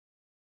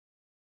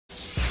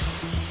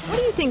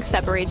you think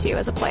separates you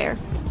as a player?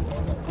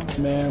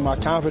 Man, my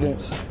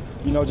confidence.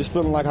 Just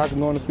feeling like I can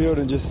go on the field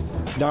and just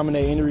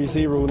dominate any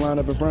receiver who line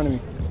up in front of me.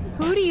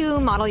 Who do you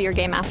model your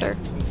game after?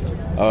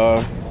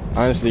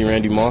 Honestly,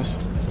 Randy Moss,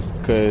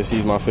 because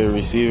he's my favorite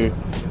receiver.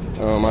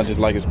 I just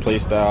like his play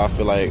style. I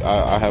feel like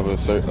I have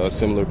a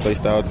similar play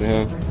style to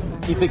him.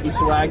 You think your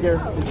swagger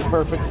is a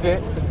perfect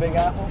fit for the Big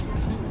Apple?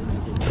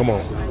 Come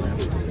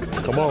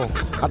on.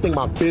 I think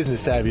my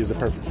business savvy is a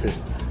perfect fit.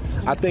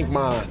 I think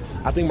my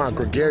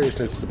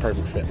gregariousness is a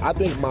perfect fit. I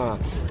think my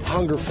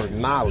hunger for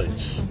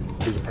knowledge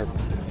is a perfect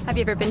fit. Have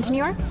you ever been to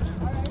New York?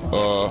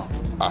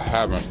 I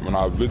haven't. When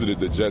I visited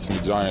the Jets and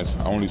the Giants,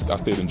 I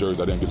stayed in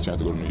Jersey. I didn't get a chance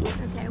to go to New York.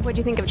 Okay. What do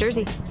you think of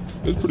Jersey?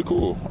 It's pretty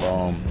cool.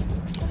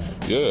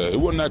 Yeah, it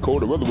wasn't that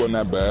cold. The weather wasn't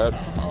that bad.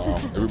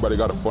 Everybody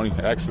got a funny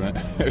accent.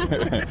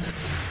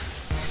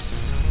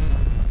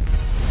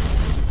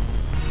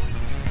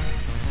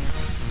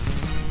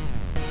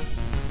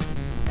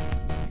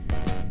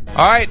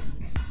 All right,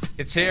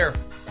 it's here.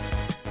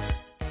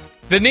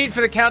 The need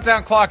for the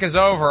countdown clock is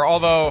over,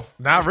 although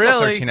not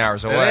really. 13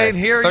 hours away. It ain't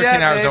here 13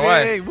 yet, hours baby.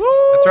 away. Woo!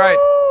 That's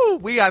right.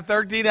 We got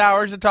 13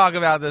 hours to talk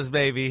about this,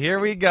 baby. Here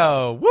we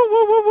go. Woo,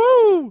 woo, woo,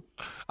 woo.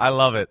 I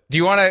love it. Do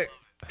you want to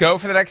go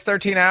for the next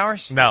 13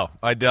 hours? No,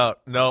 I don't.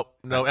 No.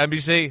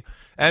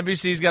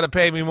 NBC's got to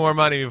pay me more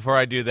money before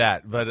I do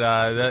that. But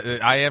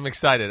I am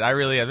excited. I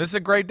really am. This is a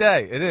great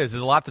day. It is.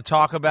 There's a lot to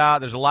talk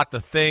about. There's a lot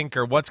to think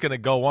or what's going to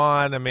go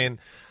on. I mean,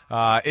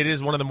 it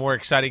is one of the more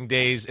exciting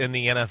days in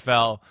the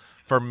NFL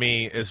for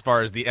me as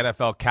far as the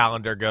NFL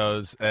calendar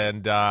goes.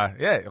 And,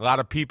 a lot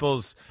of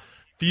people's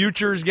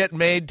futures get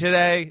made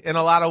today in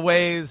a lot of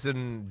ways,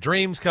 and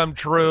dreams come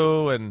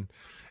true, and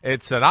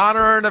it's an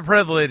honor and a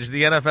privilege.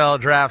 The NFL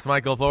drafts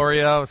Michael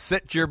Florio.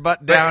 Sit your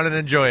butt down and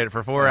enjoy it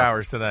for 4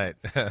 hours tonight.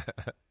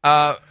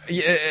 I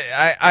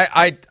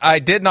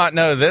did not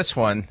know this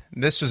one.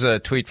 This was a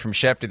tweet from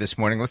Shefty this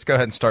morning. Let's go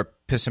ahead and start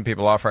pissing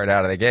people off right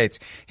out of the gates.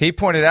 He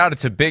pointed out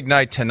it's a big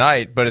night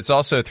tonight, but it's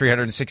also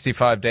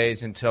 365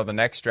 days until the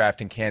next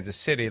draft in Kansas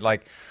City.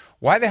 Like,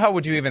 why the hell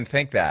would you even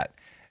think that?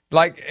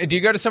 Like, do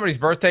you go to somebody's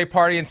birthday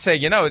party and say,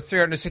 it's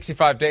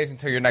 365 days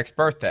until your next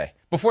birthday,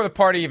 before the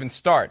party even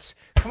starts?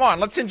 Come on,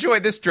 let's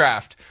enjoy this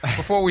draft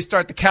before we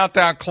start the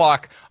countdown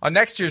clock on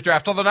next year's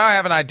draft. Although now I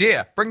have an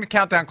idea. Bring the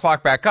countdown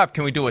clock back up.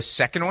 Can we do a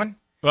second one?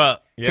 Well,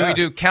 yeah. Can we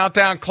do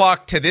countdown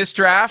clock to this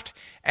draft?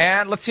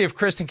 And let's see if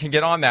Kristen can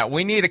get on that.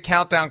 We need a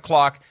countdown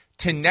clock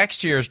to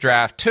next year's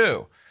draft,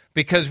 too,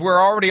 because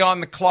we're already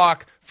on the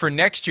clock for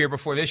next year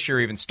before this year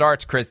even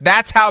starts, Chris.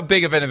 That's how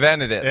big of an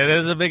event it is. It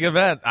is a big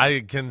event.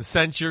 I can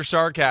sense your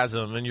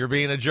sarcasm, and you're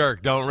being a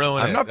jerk. Don't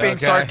ruin it. I'm not being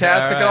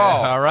sarcastic at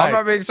all. All right. I'm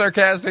not being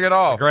sarcastic at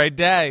all. Great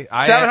day.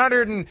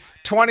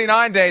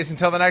 729 days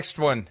until the next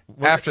one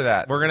after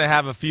that. We're going to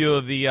have a few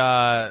of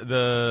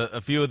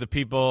the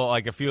people,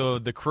 like a few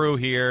of the crew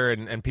here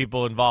and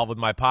people involved with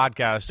my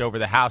podcast over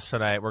the house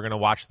tonight. We're going to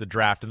watch the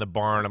draft in the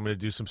barn. I'm going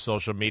to do some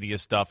social media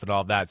stuff and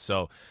all that.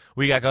 So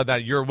we got to go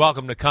down. You're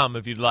welcome to come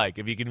if you'd like.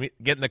 If you can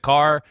get in the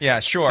car, yeah,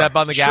 sure. Step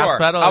on the gas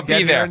pedal. I'll get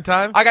be there here in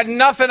time. I got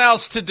nothing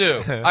else to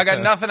do.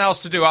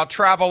 I'll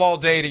travel all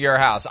day to your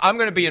house. I'm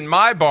going to be in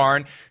my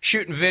barn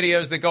shooting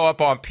videos that go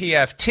up on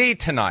PFT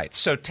tonight.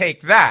 So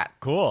take that.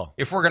 Cool.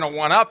 If we're going to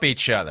one-up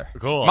each other.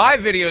 Cool. My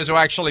videos will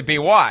actually be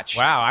watched.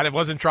 Wow, I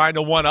wasn't trying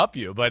to one-up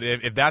you, but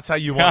if that's how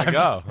you want to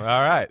go, all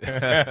right.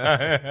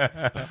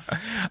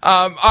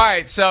 All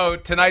right, so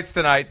tonight's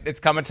the night.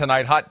 It's coming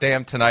tonight. Hot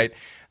damn tonight.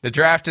 The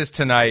draft is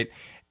tonight.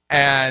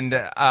 And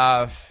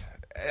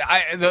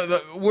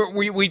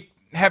we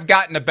have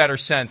gotten a better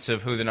sense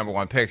of who the number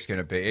one pick is going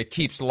to be. It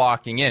keeps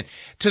locking in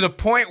to the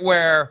point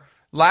where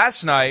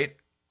last night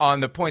on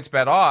the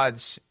PointsBet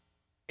odds,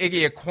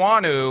 Iggy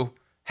Ekwonu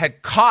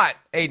had caught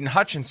Aiden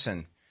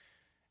Hutchinson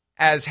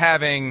as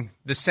having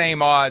the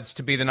same odds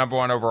to be the number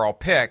one overall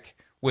pick,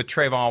 with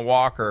Trayvon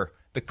Walker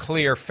the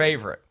clear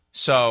favorite.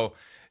 So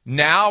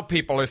now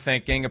people are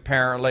thinking,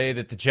 apparently,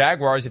 that the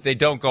Jaguars, if they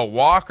don't go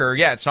Walker,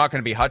 it's not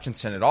going to be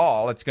Hutchinson at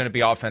all. It's going to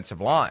be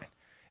offensive line.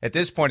 At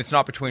this point, it's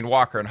not between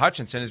Walker and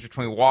Hutchinson. It's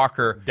between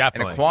Walker and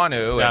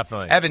Ekwonu.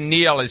 Definitely. And Evan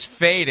Neal is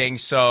fading,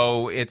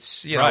 so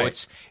it's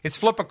it's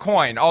flip a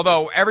coin.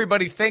 Although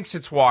everybody thinks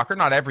it's Walker,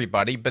 not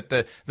everybody, but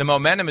the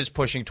momentum is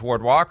pushing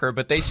toward Walker.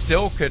 But they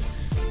still could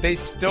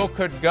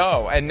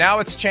go. And now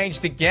it's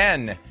changed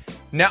again.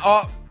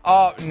 Now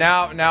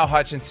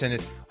Hutchinson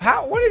is.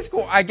 What is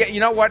cool? You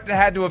know what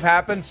had to have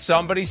happened?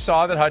 Somebody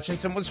saw that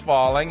Hutchinson was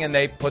falling, and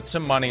they put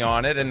some money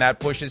on it, and that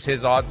pushes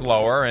his odds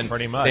lower. And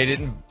pretty much. They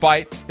didn't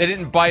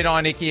bite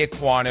on Ike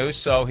Ekwonu,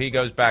 so he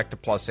goes back to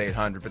plus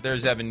 800. But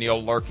there's Evan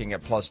Neal lurking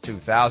at plus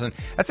 2,000.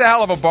 That's a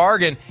hell of a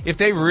bargain. If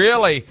they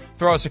really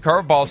throw us a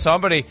curveball,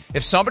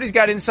 if somebody's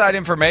got inside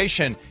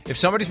information, if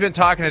somebody's been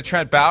talking to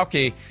Trent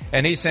Baalke,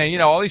 and he's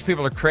saying, all these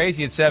people are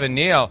crazy, it's Evan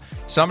Neal,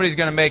 somebody's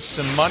going to make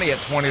some money at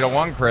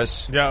 20-1,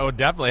 Chris. Yeah,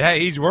 definitely.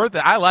 Hey, he's worth it.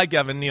 I like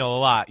Evan Neal a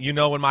lot. You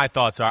know what my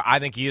thoughts are. I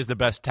think he is the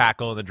best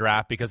tackle in the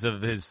draft because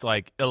of his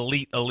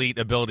elite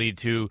ability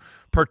to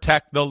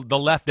protect the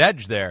left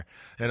edge there.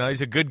 You know,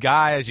 he's a good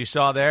guy, as you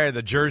saw there.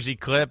 The jersey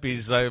clip,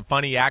 he's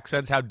funny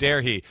accents. How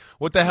dare he?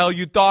 What the hell are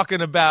you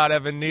talking about,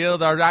 Evan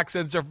Neal? Our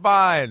accents are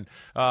fine.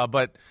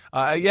 But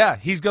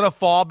he's going to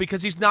fall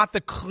because he's not the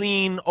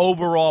clean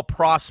overall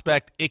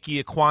prospect Ike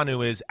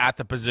Ekwonu is at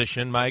the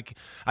position, Mike.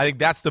 I think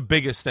that's the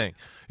biggest thing.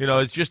 You know,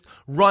 it's just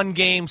run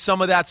game,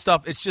 some of that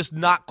stuff. It's just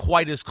not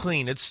quite as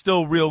clean. It's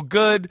still real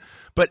good.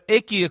 But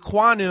Ike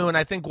Ekwonu, and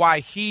I think why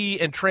he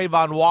and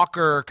Trayvon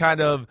Walker are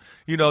kind of,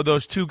 you know,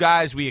 those two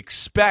guys we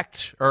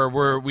expect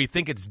or we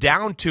think it's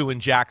down to in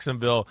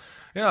Jacksonville.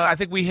 You know, I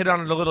think we hit on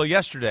it a little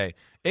yesterday.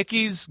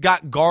 Icky's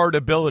got guard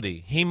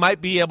ability. He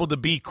might be able to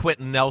be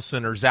Quentin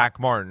Nelson or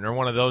Zach Martin or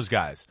one of those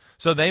guys.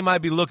 So they might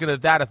be looking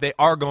at that if they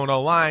are going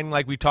O-line,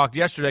 like we talked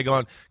yesterday,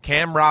 going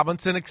Cam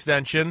Robinson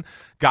extension,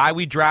 guy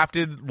we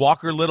drafted,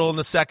 Walker Little in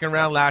the second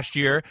round last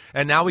year,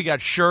 and now we got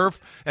Scherf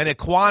and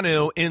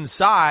Ekwonu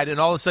inside, and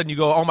all of a sudden you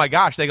go, oh my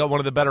gosh, they got one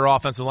of the better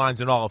offensive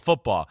lines in all of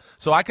football.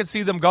 So I could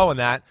see them going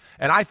that,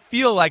 and I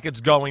feel like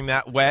it's going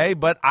that way,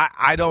 but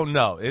I don't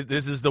know.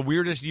 This is the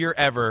weirdest year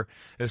ever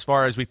as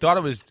far as we thought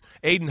it was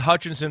Aiden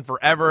Hutchinson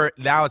forever.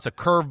 Now it's a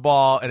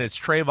curveball, and it's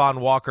Trayvon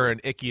Walker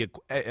and Ike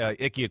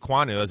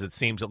Ekwonu, as it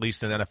seems, at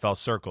least in NFL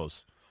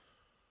circles.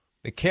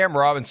 The Cam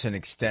Robinson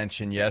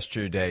extension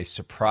yesterday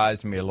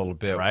surprised me a little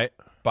bit, right,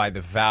 by the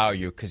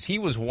value, because he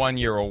was 1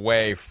 year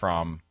away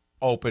from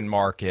open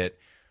market,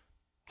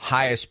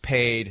 highest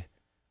paid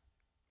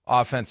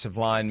offensive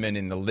lineman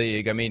in the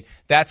league. I mean,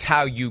 that's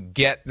how you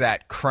get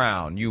that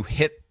crown. You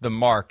hit the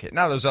market.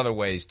 Now, there's other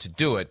ways to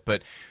do it,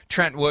 but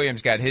Trent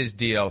Williams got his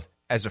deal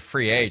as a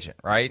free agent,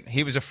 right?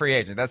 He was a free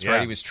agent. That's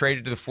right. He was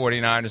traded to the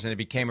 49ers, and he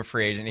became a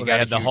free agent. He got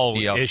had the whole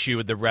deal. Issue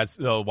with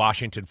the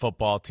Washington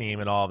football team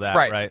and all that,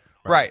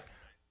 right?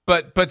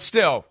 But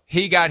still,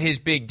 he got his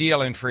big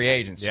deal in free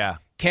agency. Yeah.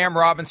 Cam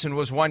Robinson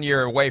was 1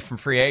 year away from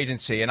free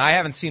agency, and I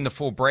haven't seen the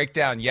full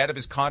breakdown yet of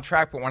his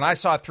contract, but when I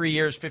saw 3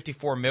 years,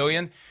 $54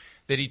 million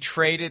that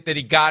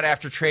he got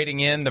after trading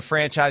in the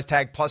franchise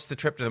tag plus the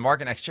trip to the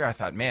market next year, I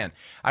thought, man,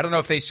 I don't know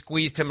if they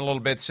squeezed him a little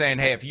bit saying,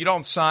 hey, if you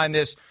don't sign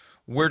this,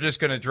 we're just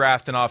going to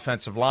draft an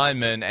offensive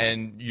lineman,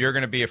 and you're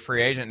going to be a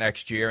free agent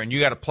next year, and you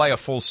got to play a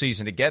full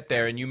season to get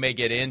there, and you may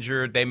get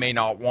injured. They may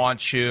not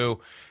want you.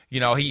 You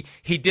know, he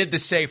did the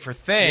safer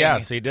thing.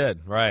 Yes, he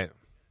did. Right.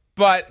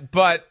 But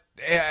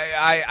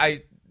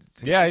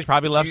he's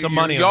probably left some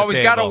money. You always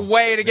got to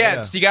weigh it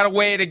against. Yeah. You got to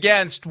weigh it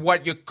against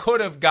what you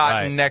could have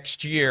gotten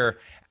next year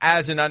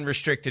as an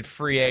unrestricted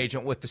free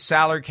agent with the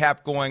salary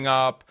cap going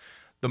up,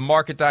 the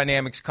market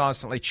dynamics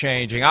constantly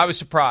changing. I was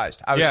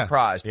surprised.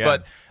 Yeah.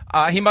 But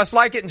he must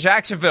like it in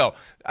Jacksonville.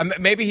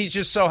 Maybe he's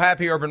just so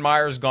happy Urban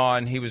Meyer's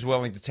gone, he was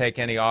willing to take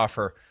any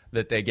offer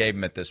that they gave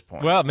him at this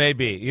point. Well,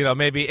 maybe.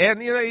 And,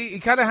 he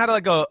kind of had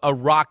like a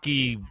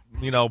rocky,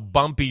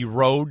 bumpy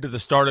road to the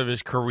start of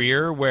his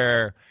career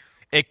where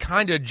it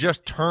kind of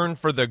just turned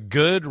for the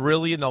good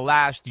really in the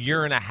last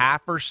year and a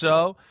half or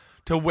so,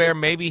 to where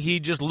maybe he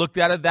just looked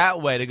at it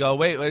that way to go,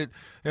 wait,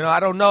 I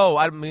don't know.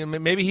 I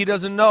mean, maybe he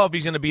doesn't know if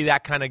he's going to be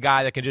that kind of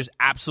guy that can just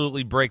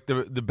absolutely break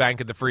the bank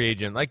at the free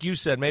agent. Like you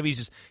said, maybe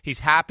he's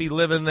happy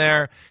living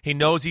there. He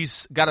knows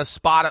he's got a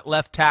spot at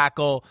left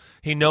tackle.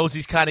 He knows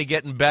he's kind of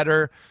getting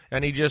better,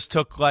 and he just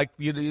took, like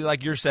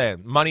you're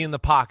saying, money in the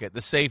pocket,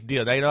 the safe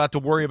deal. Now you don't have to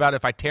worry about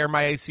if I tear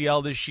my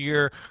ACL this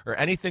year or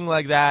anything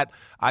like that.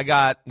 I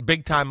got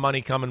big-time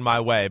money coming my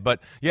way.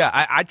 But, yeah,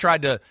 I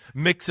tried to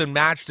mix and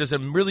match. Does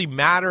it really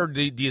matter?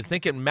 Do you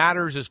think it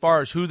matters as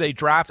far as who they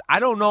draft? I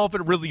don't know if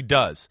it really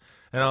does.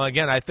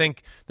 Again, I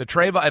think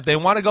if they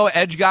want to go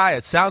edge guy,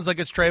 it sounds like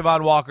it's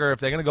Trayvon Walker.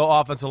 If they're going to go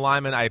offensive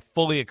lineman, I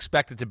fully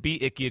expect it to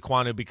be Ike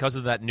Ekwonu because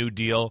of that new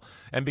deal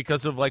and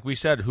because of, like we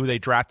said, who they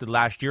drafted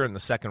last year in the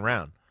second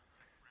round.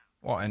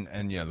 Well,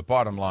 and the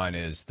bottom line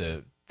is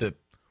the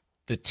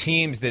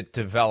teams that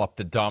develop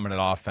the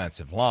dominant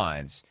offensive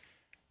lines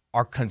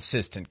are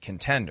consistent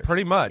contenders.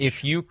 Pretty much.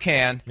 If you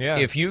can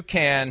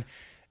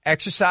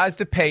exercise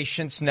the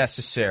patience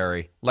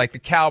necessary, like the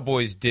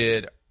Cowboys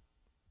did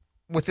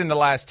within the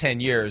last 10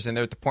 years, and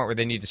they're at the point where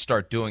they need to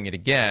start doing it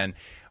again,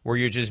 where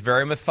you're just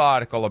very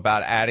methodical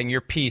about adding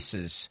your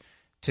pieces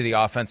to the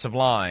offensive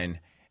line,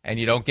 and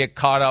you don't get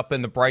caught up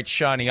in the bright,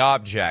 shiny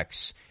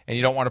objects, and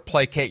you don't want to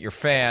placate your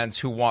fans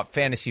who want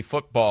fantasy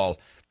football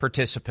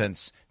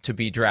participants to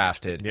be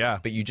drafted. Yeah.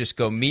 But you just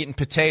go meat and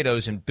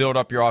potatoes and build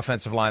up your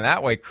offensive line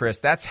that way, Chris.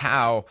 That's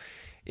how,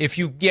 if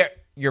you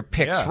get your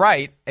picks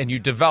right and you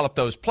develop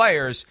those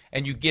players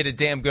and you get a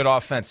damn good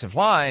offensive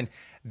line,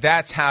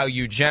 that's how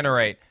you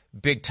generate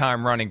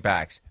big-time running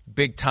backs,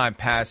 big-time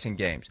passing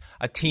games,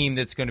 a team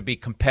that's going to be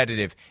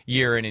competitive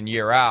year in and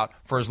year out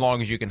for as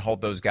long as you can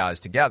hold those guys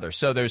together.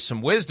 So there's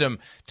some wisdom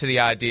to the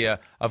idea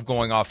of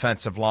going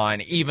offensive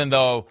line, even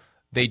though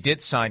they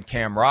did sign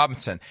Cam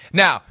Robinson.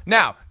 Now,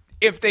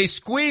 if they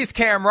squeezed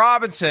Cam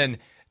Robinson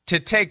to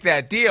take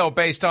that deal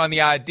based on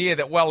the idea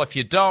that, well, if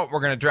you don't,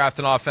 we're going to draft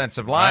an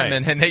offensive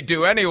lineman, and they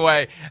do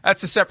anyway,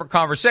 that's a separate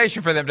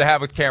conversation for them to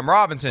have with Cam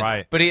Robinson.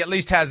 Right. But he at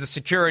least has the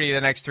security the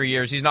next 3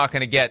 years. He's not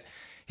going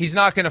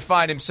to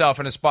find himself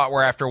in a spot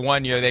where after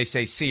 1 year they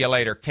say, see you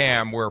later,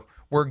 Cam, we're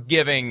we're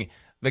giving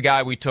the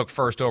guy we took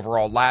first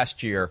overall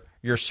last year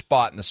your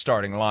spot in the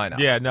starting lineup.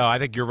 Yeah, no, I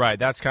think you're right.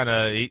 That's kind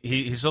of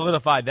he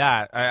solidified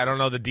that. I don't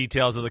know the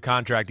details of the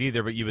contract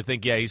either, but you would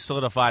think, yeah, he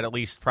solidified at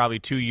least probably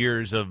 2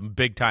 years of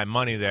big time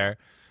money there,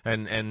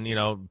 and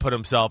put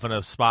himself in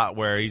a spot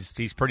where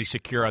he's pretty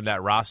secure on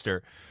that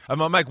roster.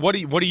 Mike, what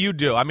do you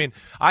do? I mean,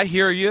 I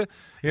hear you.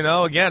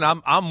 Again,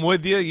 I'm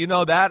with you.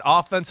 That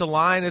offensive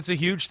line, it's a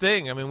huge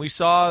thing. I mean, we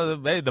saw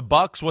the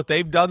Bucs, what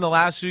they've done the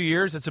last few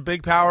years. It's a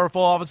big,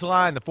 powerful offensive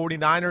line. The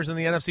 49ers in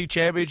the NFC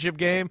Championship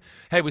game.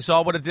 Hey, we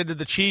saw what it did to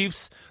the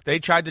Chiefs. They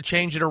tried to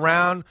change it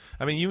around.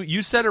 I mean,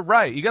 you said it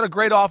right. You got a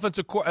great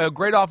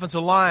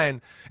offensive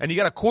line, and you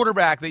got a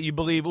quarterback that you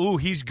believe,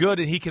 he's good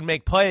and he can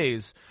make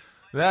plays.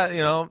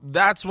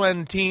 That's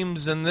when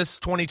teams in this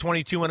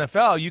 2022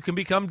 NFL, you can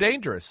become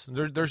dangerous.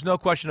 There's no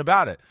question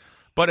about it.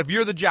 But if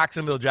you're the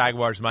Jacksonville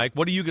Jaguars, Mike,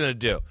 what are you going to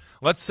do?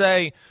 Let's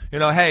say,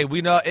 hey,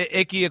 we know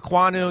Ike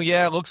Ekwonu,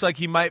 yeah, it looks like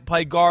he might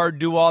play guard,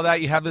 do all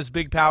that. You have this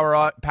big,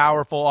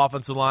 powerful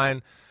offensive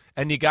line,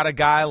 and you got a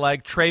guy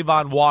like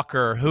Trayvon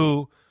Walker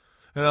who,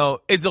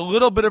 is a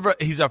little bit of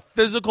he's a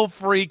physical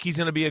freak. He's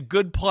going to be a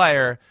good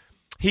player.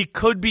 He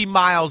could be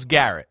Myles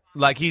Garrett.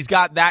 Like, he's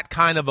got that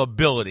kind of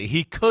ability.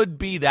 He could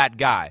be that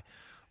guy.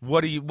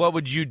 What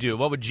would you do?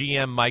 What would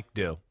GM Mike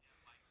do?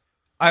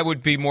 I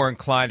would be more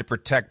inclined to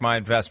protect my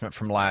investment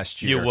from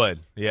last year. You would,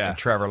 yeah. And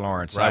Trevor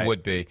Lawrence, right. I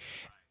would be.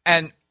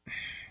 And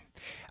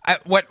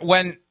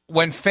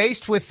when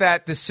faced with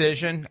that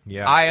decision,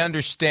 yeah. I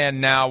understand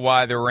now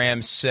why the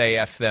Rams say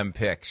F them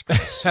picks.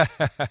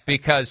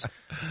 Because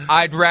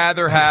I'd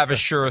rather have a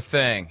sure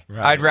thing.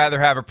 Right. I'd rather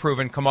have a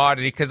proven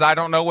commodity because I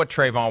don't know what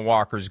Trayvon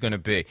Walker is going to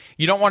be.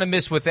 You don't want to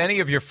miss with any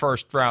of your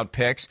first-round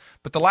picks,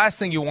 but the last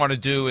thing you want to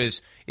do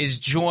is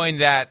join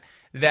that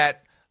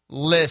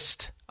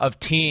list of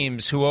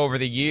teams who over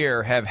the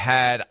year have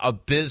had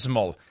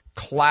abysmal,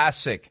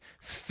 classic,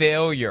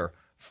 failure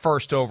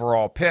first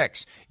overall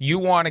picks. You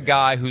want a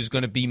guy who's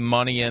going to be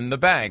money in the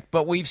bank.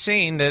 But we've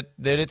seen that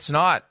it's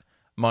not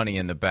money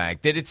in the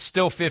bank, that it's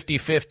still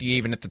 50-50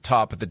 even at the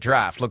top of the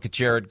draft. Look at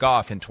Jared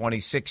Goff in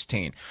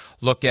 2016.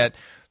 Look at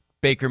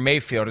Baker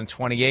Mayfield in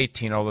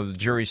 2018, although the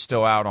jury's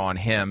still out on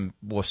him.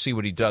 We'll see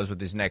what he does with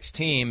his next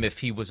team. If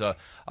he was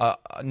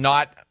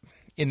not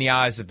in the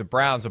eyes of the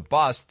Browns, a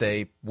bust,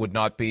 they would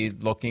not be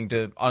looking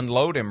to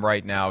unload him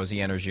right now as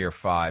he enters year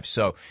 5.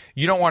 So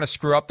you don't want to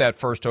screw up that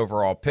first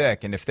overall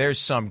pick. And if there's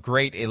some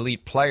great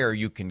elite player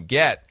you can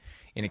get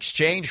in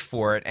exchange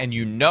for it, and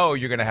you're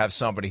going to have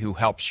somebody who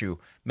helps you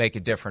make a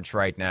difference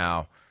right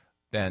now,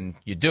 then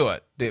you do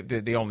it.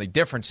 The only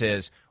difference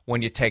is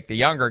when you take the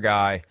younger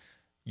guy,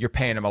 you're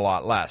paying him a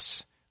lot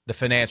less. The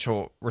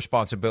financial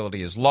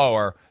responsibility is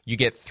lower. You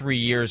get 3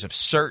 years of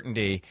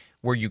certainty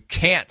where you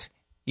can't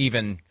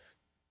even –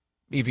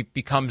 if he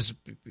becomes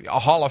a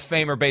Hall of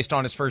Famer based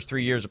on his first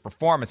 3 years of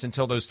performance.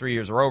 Until those 3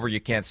 years are over, you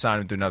can't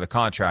sign him to another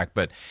contract.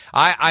 But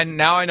I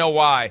know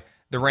why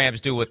the Rams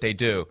do what they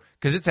do,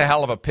 because it's a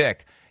hell of a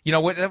pick.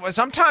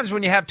 Sometimes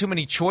when you have too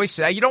many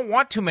choices, you don't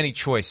want too many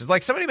choices.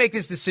 Like, somebody make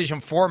this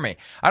decision for me.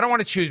 I don't want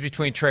to choose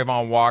between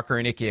Trayvon Walker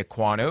and Ike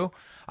Ekwonu.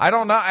 I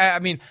don't know. I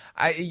mean,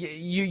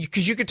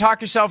 because you could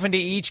talk yourself into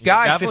each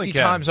guy 50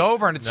 times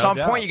over, and at some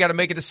point you got to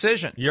make a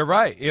decision. You're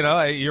right.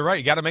 You're right.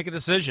 You got to make a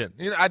decision.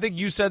 I think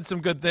you said some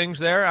good things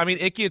there. I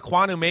mean, Ike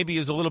Ekwonu maybe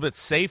is a little bit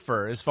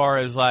safer as far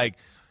as, like,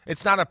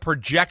 it's not a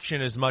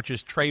projection as much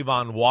as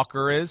Trayvon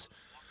Walker is.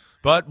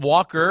 But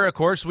Walker, of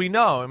course, we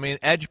know. I mean,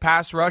 edge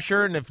pass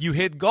rusher, and if you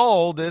hit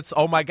gold, it's,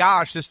 oh my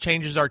gosh, this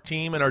changes our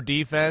team and our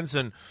defense,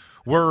 and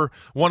we're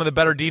one of the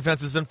better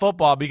defenses in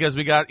football because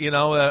we got,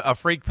 a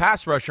freak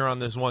pass rusher on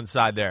this one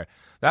side there.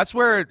 That's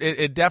where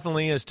it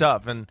definitely is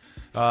tough. And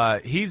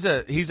he's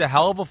a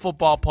hell of a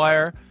football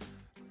player.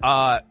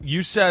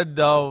 You said,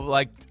 though,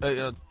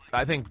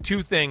 I think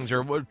two things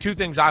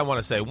I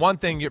want to say. One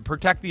thing, you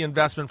protect the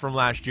investment from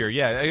last year.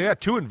 Yeah, you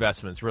got two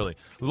investments, really.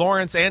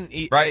 Lawrence and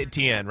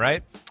Etienne,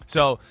 right?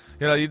 So,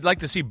 you'd like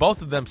to see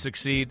both of them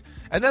succeed.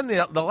 And then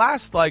the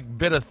last,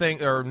 bit of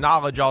thing, or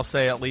knowledge, I'll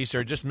say at least,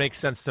 or it just makes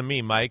sense to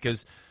me, Mike,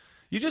 is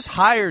you just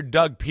hired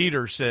Doug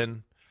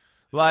Peterson.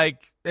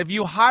 If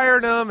you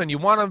hired him and you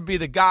want him to be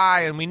the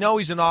guy, and we know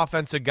he's an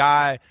offensive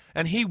guy,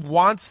 and he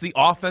wants the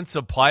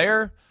offensive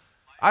player,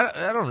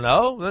 I don't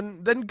know.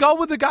 Then go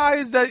with the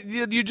guys that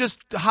you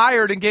just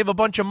hired and gave a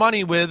bunch of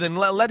money with, and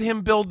let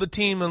him build the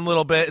team a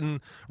little bit and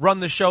run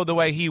the show the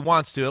way he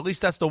wants to. At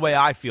least that's the way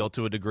I feel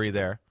to a degree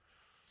there.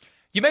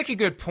 You make a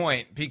good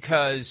point,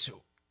 because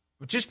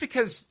just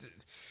because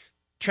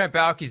Trent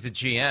Baalke's the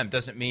GM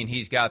doesn't mean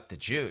he's got the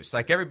juice.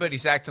 Like,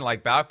 everybody's acting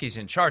like Baalke's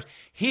in charge.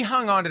 He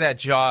hung on to that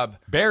job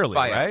barely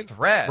by a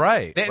thread.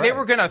 Right. They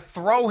were going to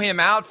throw him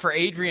out for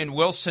Adrian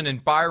Wilson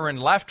and Byron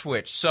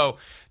Leftwich. So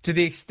to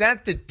the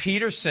extent that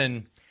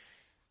Peterson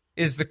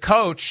is the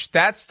coach,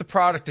 that's the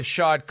product of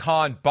Shad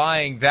Khan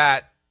buying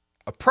that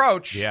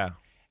approach. Yeah.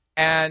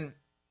 And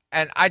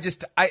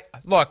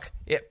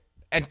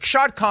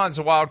Shad Khan's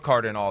a wild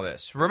card in all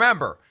this.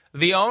 Remember,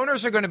 the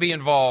owners are going to be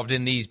involved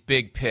in these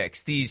big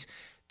picks, these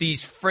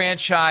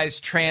franchise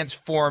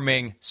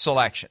transforming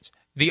selections.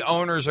 the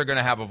owners are going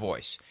to have a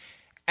voice.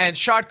 And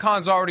Shad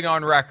Khan's already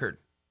on record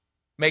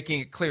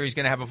making it clear he's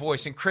going to have a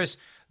voice. And, Chris,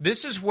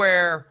 this is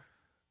where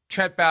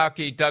Trent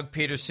Baalke, Doug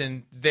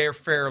Peterson, they're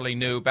fairly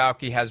new.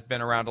 Baalke has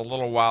been around a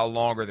little while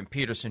longer than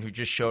Peterson, who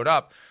just showed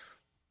up.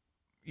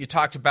 You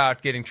talked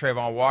about getting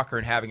Trayvon Walker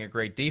and having a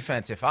great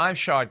defense. If I'm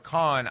Shad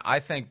Khan, I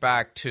think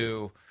back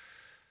to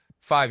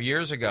 5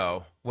 years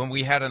ago when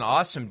we had an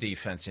awesome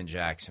defense in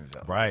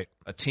Jacksonville. Right.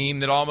 A team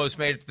that almost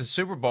made it to the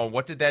Super Bowl.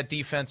 What did that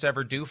defense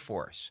ever do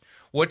for us?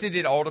 What did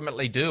it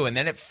ultimately do? And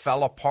then it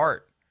fell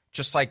apart.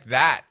 Just like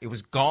that. It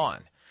was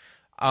gone.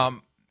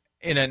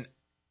 In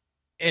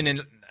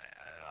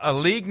a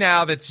league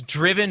now that's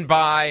driven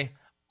by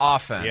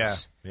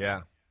offense.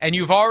 Yeah. And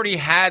you've already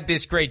had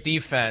this great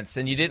defense,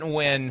 and you didn't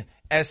win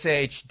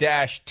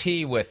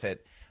SH-T with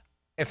it.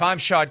 If I'm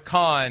Shad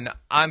Khan,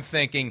 I'm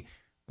thinking,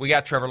 we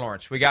got Trevor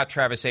Lawrence. We got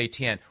Travis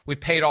Etienne. We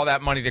paid all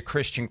that money to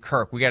Christian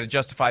Kirk. We got to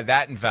justify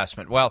that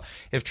investment. Well,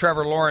 if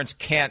Trevor Lawrence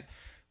can't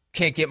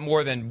get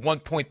more than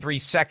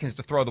 1.3 seconds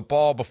to throw the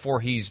ball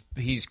before he's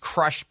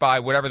crushed by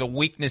whatever the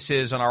weakness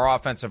is on our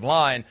offensive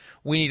line,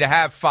 we need to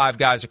have 5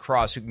 guys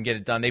across who can get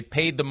it done. They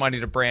paid the money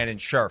to Brandon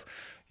Scherf.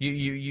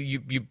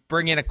 You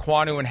bring in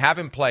Ekwonu and have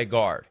him play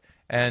guard.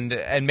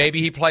 And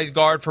maybe he plays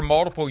guard for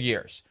multiple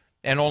years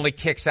and only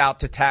kicks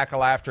out to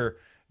tackle after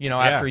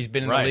he's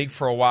been in the league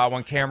for a while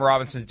when Cam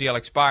Robinson's deal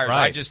expires.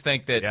 Right. I just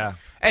think that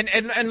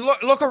and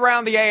look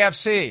around the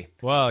AFC.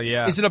 Well,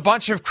 yeah. Is it a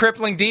bunch of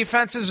crippling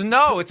defenses?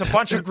 No, it's a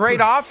bunch of great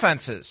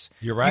offenses.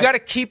 You're right. You got to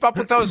keep up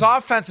with those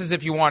offenses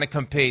if you want to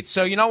compete.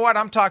 So you know what?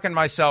 I'm talking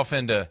myself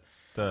into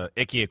the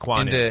Ickey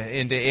Ekwonu.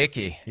 Into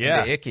Ickey. Yeah.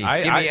 Into Ickey.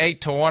 Give me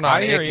 8-1 on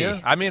I hear Ickey.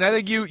 you. I mean, I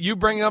think you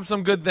bring up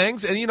some good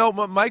things. And,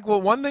 Mike,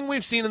 one thing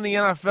we've seen in the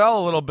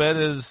NFL a little bit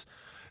is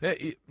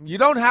you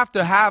don't have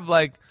to have,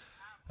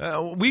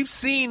 we've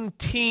seen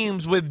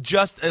teams with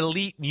just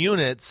elite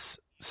units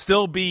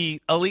still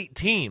be elite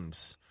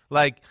teams.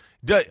 They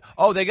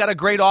got a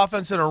great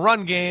offense and a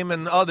run game,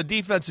 and, the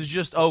defense is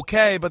just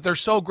okay, but they're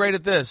so great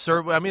at this.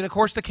 Or, of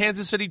course, the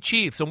Kansas City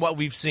Chiefs and what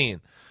we've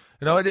seen.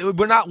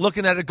 We're not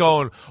looking at it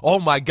going, oh,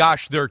 my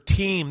gosh, their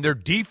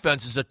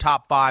defense is a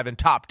top 5 and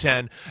top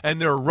 10,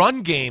 and their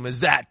run game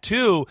is that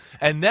too.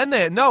 And then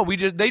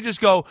they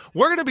just go,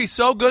 we're going to be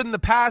so good in the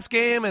pass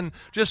game and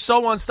just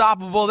so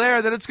unstoppable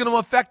there that it's going to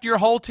affect your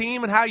whole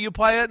team and how you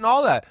play it and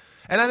all that.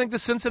 And I think the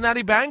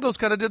Cincinnati Bengals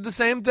kind of did the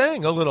same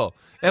thing a little,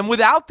 and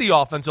without the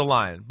offensive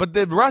line. But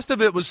the rest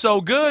of it was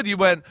so good, you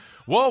went,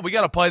 whoa, we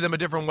got to play them a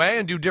different way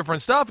and do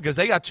different stuff because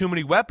they got too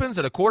many weapons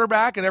and a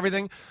quarterback and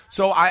everything.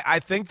 So I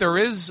think there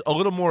is a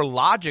little more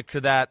logic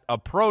to that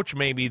approach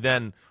maybe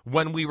than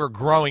when we were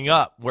growing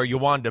up where you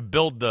wanted to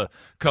build the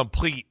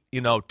complete,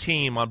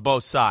 team on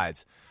both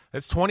sides.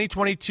 It's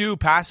 2022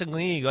 passing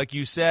league, like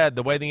you said,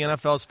 the way the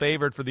NFL's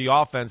favored for the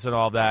offense and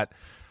all that.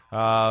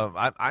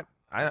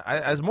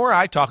 As more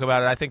I talk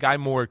about it, I think I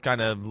more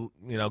kind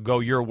of, go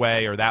your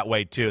way or that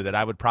way too, that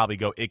I would probably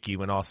go Ickey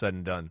when all said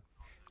and done.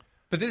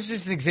 But this is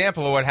just an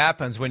example of what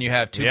happens when you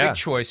have two big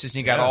choices and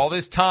you got all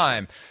this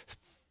time.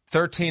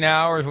 13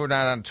 hours, we're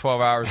not on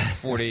 12 hours and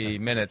 40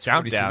 minutes,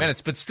 42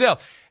 minutes. But still,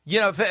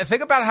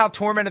 think about how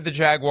tormented the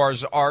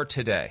Jaguars are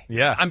today.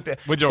 Yeah.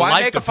 With your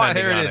life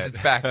depending There it is. It's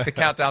back. The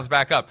countdown's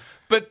back up.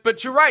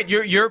 But you're right.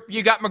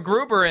 You got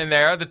McGruber in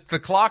there. The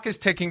clock is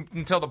ticking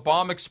until the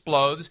bomb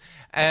explodes,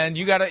 and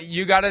you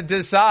gotta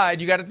decide.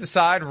 You gotta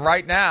decide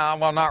right now.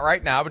 Well, not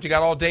right now, but you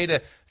got all day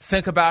to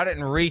think about it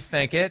and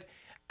rethink it.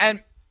 And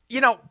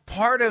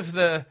part of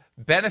the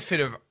benefit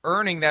of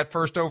earning that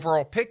first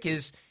overall pick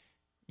is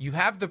you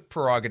have the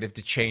prerogative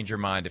to change your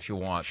mind if you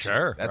want.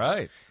 Sure, That's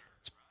right.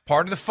 It's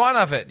part of the fun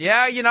of it.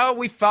 Yeah,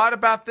 we thought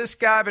about this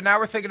guy, but now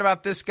we're thinking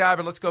about this guy,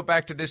 but let's go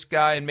back to this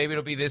guy, and maybe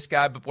it'll be this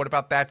guy, but what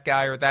about that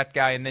guy or that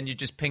guy? And then you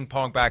just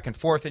ping-pong back and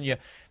forth, and you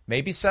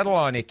maybe settle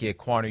on Ickey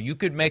Ekwonu. You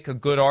could make a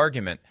good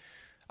argument,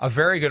 a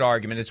very good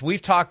argument. As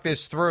we've talked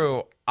this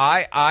through,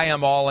 I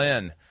am all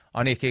in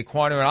on Ickey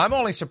Ekwonu, and I'm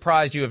only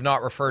surprised you have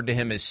not referred to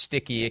him as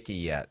Sticky Icky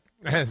yet.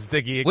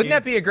 Sticky Icky. Wouldn't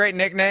that be a great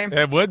nickname?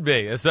 It would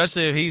be,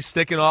 especially if he's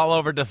sticking all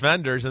over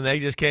defenders and they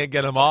just can't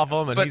get him off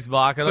him and he's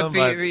blocking them.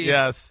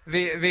 Yes. But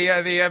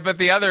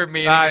the other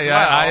meaning as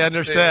well. I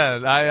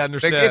understand.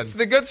 It's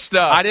the good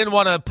stuff. I didn't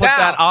want to put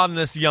that on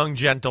this young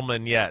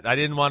gentleman yet. I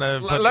didn't want to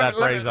put that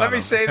phrase on him. Let me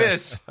say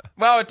this.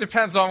 Well, it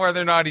depends on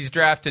whether or not he's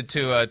drafted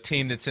to a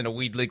team that's in a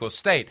weed legal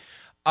state.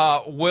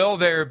 Will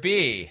there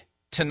be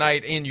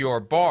tonight in your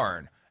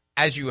barn,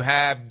 as you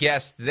have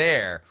guests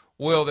there,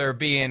 will there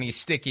be any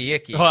Sticky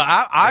Icky? Well,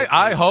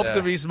 I hope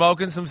to be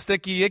smoking some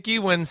Sticky Icky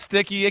when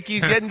Sticky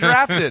Icky's getting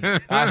drafted.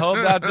 I hope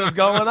that's what's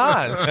going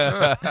on.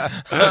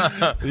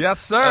 Yes,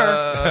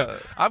 sir.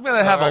 I'm going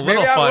to have a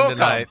little fun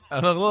tonight.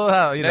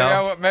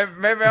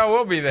 Maybe I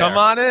will be there. Come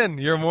on in.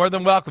 You're more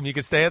than welcome. You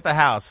can stay at the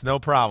house. No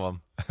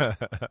problem.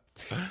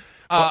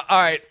 All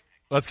right.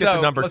 Let's get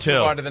to number 2. Let's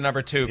move on to the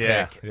number 2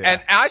 pick. Yeah.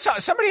 And I saw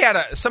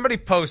somebody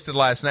posted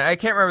last night. I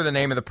can't remember the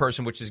name of the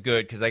person, which is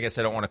good because I guess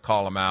I don't want to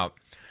call them out.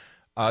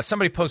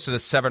 Somebody posted a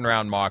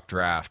 7-round mock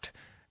draft,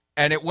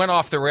 and it went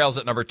off the rails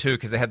at number 2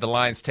 because they had the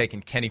Lions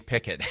taking Kenny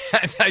Pickett.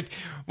 It's like,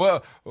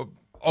 well,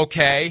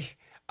 okay.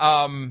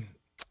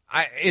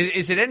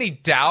 Is it any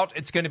doubt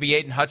it's going to be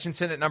Aiden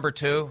Hutchinson at number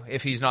 2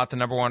 if he's not the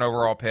number 1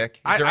 overall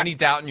pick? Is there any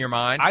doubt in your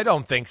mind? I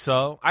don't think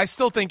so. I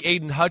still think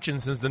Aiden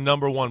Hutchinson's the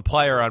number 1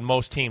 player on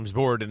most teams'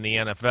 board in the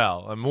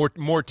NFL. And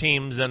more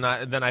teams than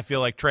I feel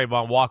like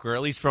Trayvon Walker,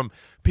 at least from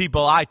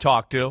people I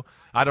talk to.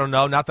 I don't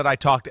know, not that I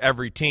talk to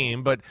every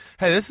team, but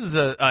hey, this is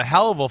a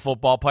hell of a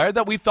football player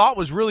that we thought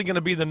was really going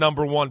to be the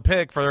number 1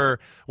 pick for,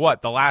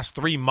 the last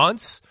 3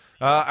 months,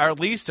 or at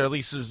least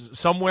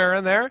somewhere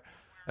in there.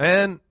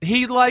 And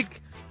he,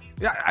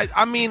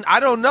 I mean, I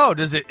don't know.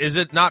 Is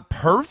it not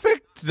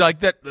perfect? Like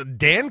that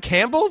Dan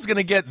Campbell's going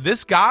to get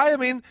this guy? I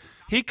mean,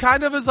 he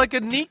kind of is like a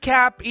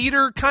kneecap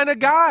eater kind of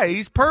guy.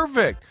 He's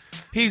perfect.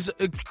 He's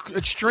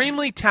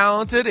extremely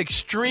talented,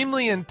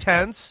 extremely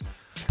intense,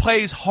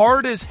 plays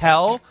hard as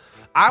hell.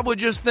 I would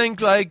just think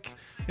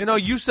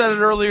you said it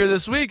earlier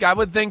this week. I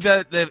would think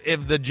that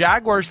if the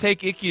Jaguars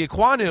take Ike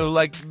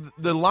Ekwonu,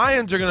 the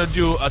Lions are going to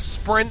do a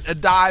sprint, a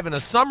dive, and a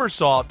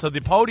somersault to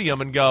the podium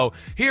and go,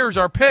 here's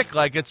our pick.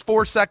 Like it's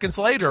 4 seconds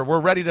later,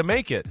 we're ready to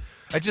make it.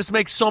 It just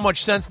makes so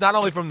much sense, not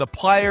only from the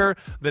player,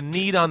 the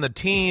need on the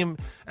team,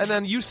 and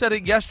then you said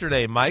it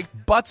yesterday, Mike,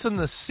 butts in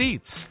the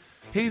seats.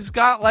 He's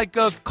got like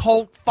a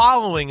cult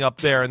following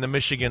up there in the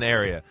Michigan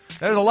area.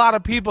 There's a lot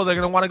of people that are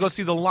going to want to go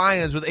see the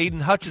Lions with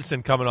Aiden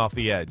Hutchinson coming off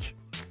the edge.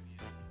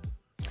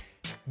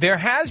 There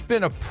has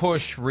been a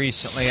push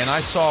recently, and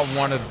I saw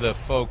one of the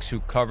folks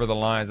who cover the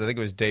Lions, I think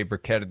it was Dave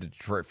Burkett of the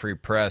Detroit Free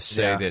Press,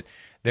 say that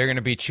they're going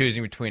to be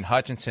choosing between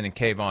Hutchinson and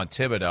Kayvon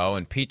Thibodeau,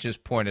 and Pete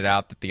just pointed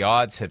out that the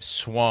odds have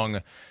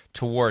swung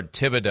toward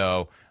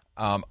Thibodeau.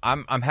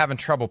 I'm having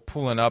trouble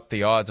pulling up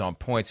the odds on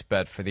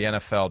PointsBet for the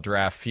NFL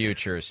Draft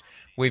Futures.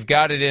 We've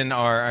got it in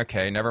our –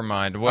 okay, never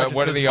mind. What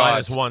are the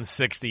odds? Minus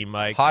 160,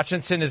 Mike.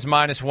 Hutchinson is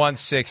minus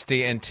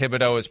 160 and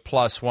Thibodeau is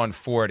plus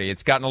 140.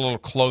 It's gotten a little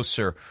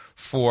closer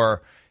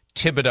for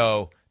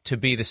Thibodeau to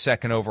be the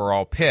second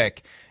overall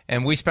pick.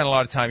 And we spent a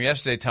lot of time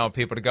yesterday telling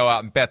people to go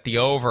out and bet the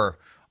over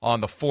on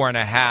the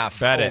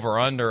 4.5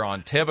 over-under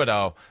on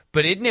Thibodeau.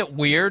 But isn't it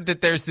weird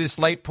that there's this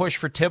late push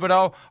for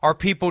Thibodeau? Are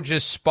people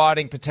just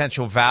spotting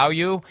potential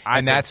value,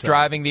 and that's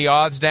driving the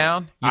odds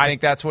down? You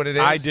think that's what it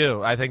is? I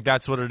do. I think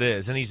that's what it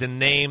is. And he's a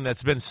name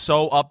that's been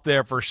so up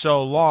there for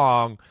so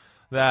long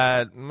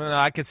that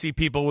I could see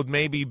people with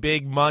maybe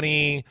big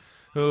money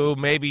who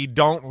maybe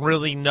don't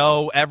really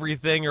know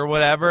everything or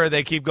whatever.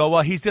 They keep going,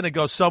 well, he's going to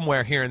go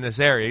somewhere here in this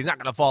area. He's not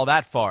going to fall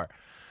that far.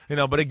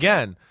 But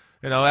again,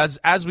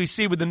 as we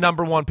see with the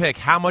number 1 pick,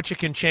 how much it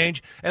can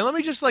change. And let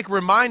me just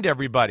remind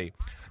everybody,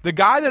 the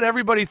guy that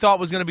everybody thought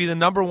was going to be the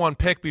number 1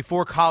 pick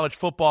before college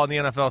football and the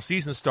NFL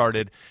season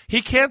started,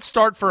 he can't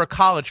start for a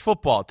college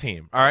football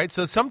team. All right.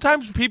 So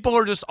sometimes people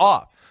are just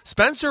off.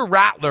 Spencer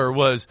Rattler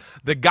was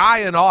the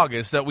guy in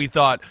August that we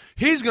thought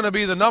he's going to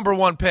be the number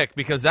 1 pick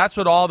because that's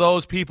what all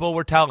those people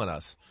were telling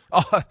us.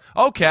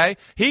 Okay.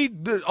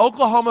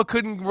 Oklahoma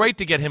couldn't wait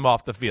to get him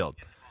off the field.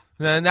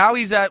 And now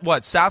he's at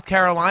South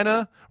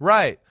Carolina?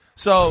 Right.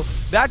 So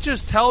that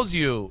just tells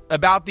you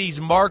about these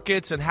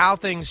markets and how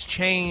things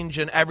change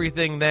and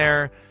everything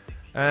there.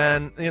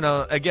 And,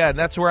 again,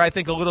 that's where I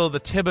think a little of the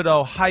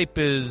Thibodeau hype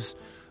is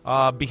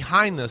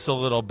behind this a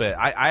little bit.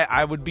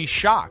 I would be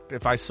shocked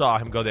if I saw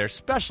him go there,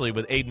 especially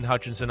with Aiden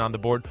Hutchinson on the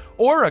board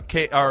or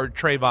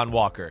Trayvon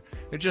Walker.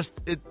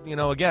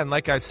 Again,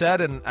 like I said,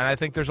 and I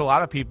think there's a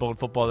lot of people in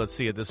football that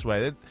see it this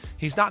way.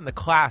 He's not in the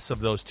class of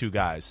those two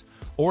guys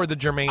or the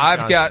Jermaine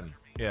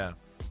Johnson.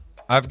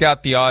 I've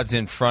got the odds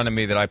in front of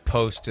me that I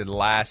posted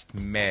last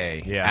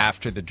May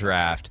after the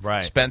draft.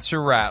 Right. Spencer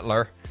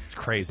Rattler. It's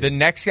crazy. The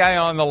next guy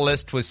on the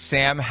list was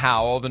Sam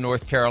Howell, the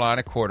North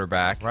Carolina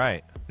quarterback.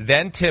 Right.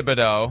 Then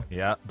Thibodeau.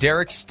 Yeah.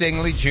 Derek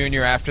Stingley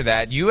Jr. after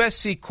that.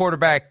 USC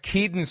quarterback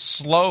Keaton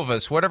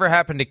Slovis. Whatever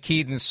happened to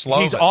Keaton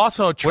Slovis? He's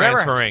also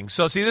transferring.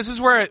 So, see, this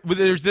is where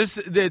there's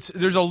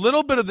a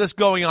little bit of this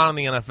going on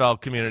in the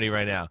NFL community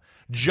right now.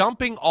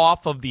 Jumping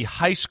off of the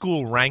high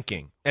school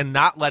ranking and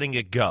not letting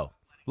it go.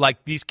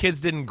 Like these kids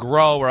didn't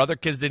grow or other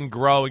kids didn't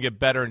grow and get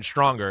better and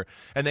stronger,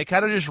 and they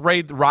kind of just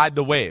ride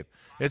the wave.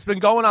 It's been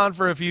going on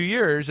for a few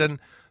years, and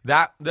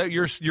that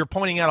you're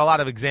pointing out a lot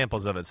of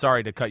examples of it.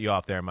 Sorry to cut you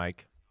off there,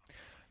 Mike.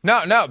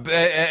 No,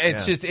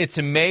 it's just it's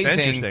amazing,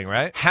 interesting,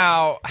 right?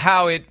 How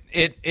it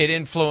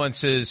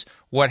influences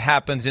what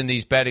happens in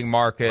these betting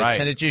markets, right.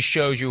 And it just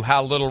shows you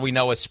how little we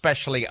know,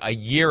 especially a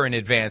year in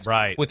advance,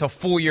 right. With a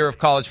full year of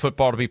college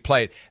football to be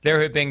played.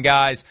 There have been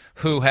guys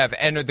who have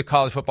entered the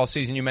college football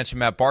season. You mentioned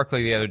Matt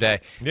Barkley the other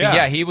day.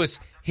 Yeah, he was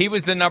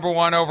the number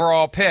 1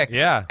 overall pick.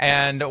 Yeah,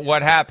 and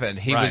what happened?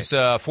 He was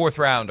fourth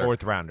rounder.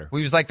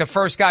 He was like the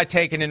first guy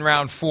taken in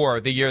round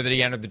 4 the year that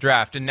he entered the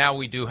draft, and now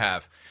we do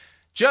have.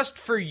 Just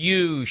for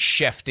you,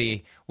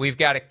 Shefty, we've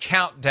got a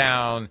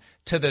countdown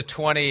to the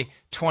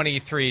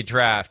 2023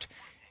 draft.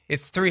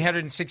 It's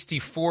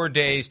 364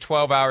 days,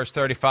 12 hours,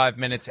 35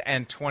 minutes,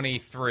 and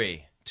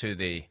 23 to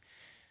the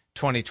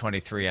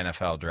 2023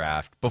 NFL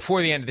draft.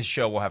 Before the end of the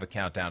show, we'll have a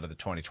countdown to the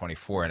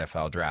 2024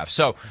 NFL draft.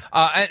 So,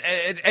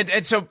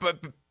 so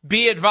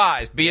be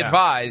advised. Be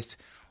advised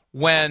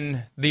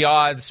when the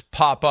odds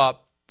pop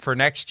up for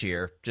next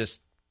year.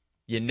 Just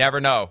you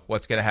never know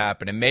what's going to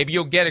happen, and maybe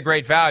you'll get a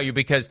great value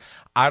because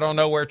I don't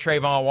know where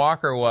Trayvon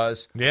Walker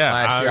was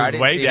last year. I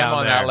didn't see him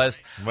on that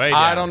list.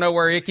 I don't know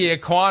where Ike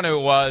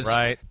Ekwonu was.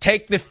 Right.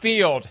 Take the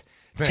field.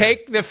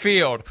 Take the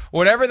field.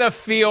 Whatever the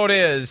field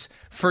is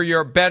for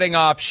your betting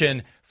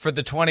option for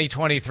the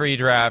 2023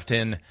 draft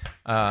in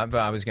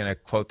I was going to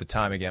quote the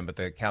time again, but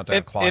the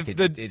countdown clock,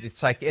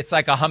 it's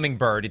like a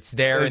hummingbird. It's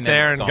there and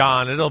then it's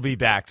gone. It'll be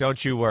back.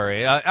 Don't you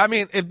worry. I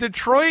mean, if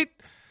Detroit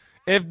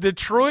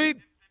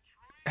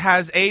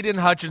has Aiden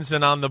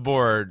Hutchinson on the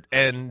board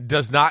and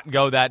does not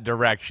go that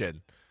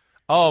direction,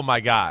 oh my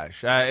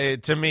gosh!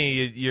 To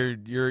me,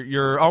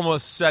 you're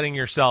almost setting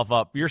yourself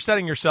up. You're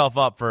setting yourself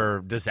up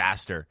for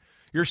disaster.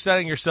 You're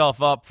setting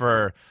yourself up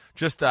for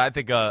just, I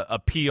think,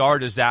 a PR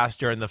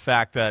disaster in the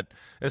fact that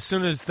as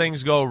soon as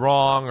things go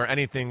wrong or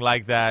anything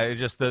like that, it's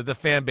just the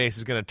fan base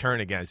is going to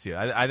turn against you.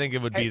 I think it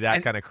would be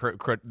that kind of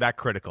that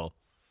critical.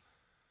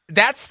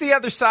 That's the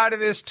other side of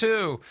this,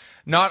 too.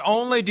 Not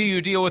only do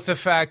you deal with the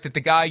fact that the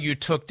guy you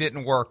took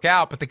didn't work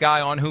out, but the guy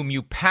on whom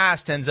you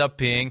passed ends up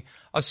being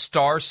a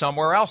star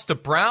somewhere else. The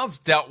Browns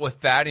dealt with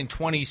that in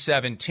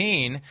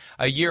 2017,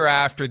 a year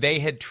after they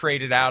had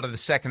traded out of the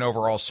second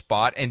overall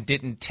spot and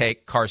didn't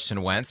take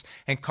Carson Wentz,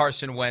 and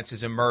Carson Wentz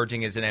is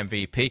emerging as an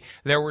MVP.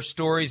 There were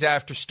stories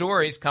after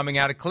stories coming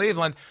out of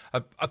Cleveland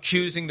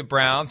accusing the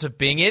Browns of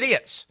being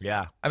idiots.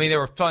 Yeah. I mean, there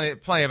were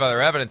plenty of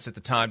other evidence at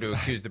the time to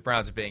accuse the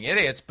Browns of being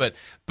idiots, but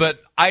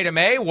item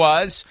A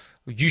was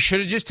you should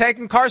have just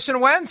taken Carson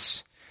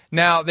Wentz.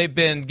 Now, they've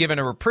been given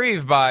a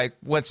reprieve by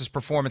Wentz's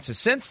performances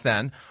since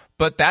then,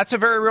 but that's a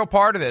very real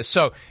part of this.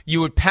 So you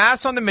would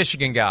pass on the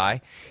Michigan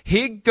guy.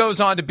 He goes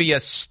on to be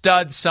a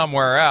stud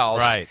somewhere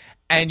else. Right.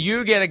 And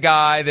you get a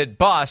guy that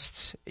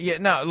busts.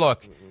 No,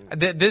 look,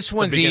 this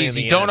one's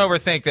easy. Don't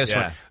overthink this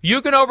one.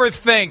 You can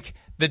overthink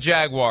the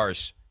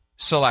Jaguars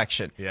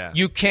selection. Yeah.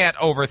 You can't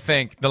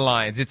overthink the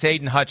Lions. It's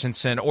Aiden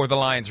Hutchinson, or the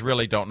Lions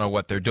really don't know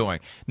what they're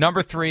doing.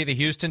 Number 3, the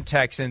Houston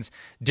Texans.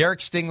 Derek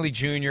Stingley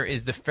Jr.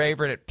 is the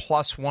favorite at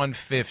plus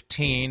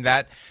 115.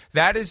 That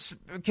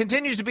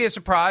continues to be a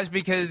surprise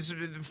because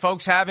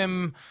folks have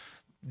him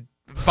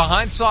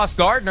behind Sauce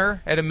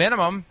Gardner at a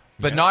minimum,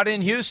 but not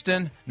in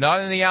Houston, not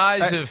in the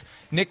eyes of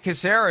Nick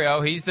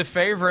Caserio. He's the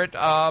favorite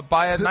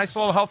by a nice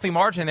little healthy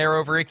margin there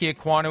over Ike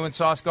Ekwonu and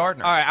Sauce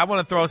Gardner. All right, I want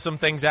to throw some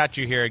things at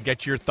you here and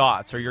get your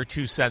thoughts or your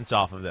 2 cents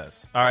off of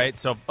this. All right,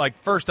 so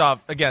first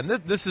off, again,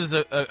 this is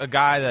a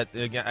guy that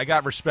again I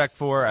got respect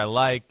for. I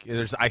like.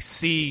 I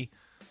see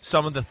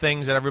some of the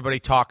things that everybody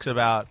talks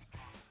about.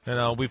 You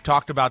know, we've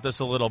talked about this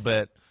a little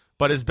bit,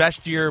 but his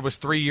best year was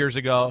 3 years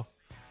ago.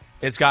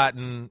 It's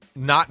gotten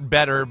not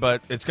better,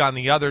 but it's gone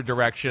the other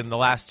direction the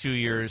last 2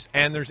 years,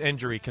 and there's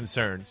injury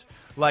concerns.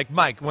 Like,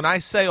 Mike, when I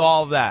say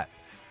all of that,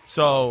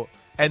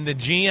 and the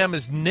GM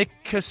is Nick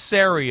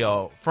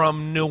Caserio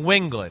from New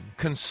England,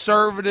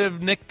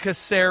 conservative Nick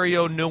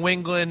Caserio, New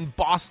England,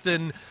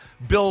 Boston,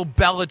 Bill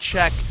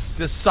Belichick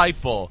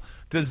disciple.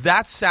 Does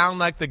that sound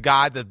like the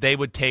guy that they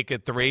would take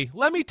at 3?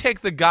 Let me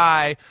take the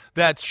guy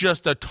that's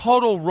just a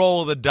total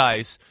roll of the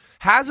dice,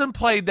 hasn't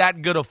played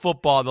that good of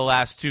football the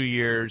last 2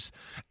 years,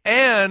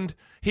 and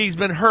he's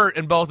been hurt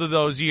in both of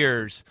those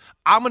years.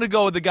 I'm going to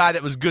go with the guy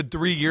that was good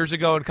 3 years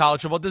ago in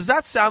college football. Does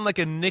that sound like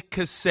a Nick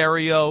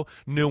Caserio,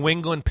 New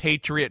England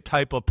Patriot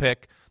type of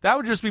pick? That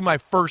would just be my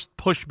first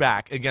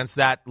pushback against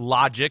that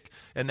logic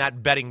and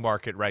that betting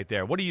market right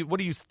there. What do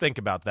you think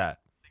about that?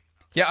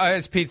 Yeah,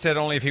 as Pete said,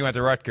 only if he went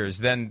to Rutgers,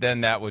 then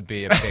that would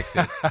be a pick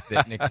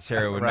that Nick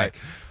Caserio would make.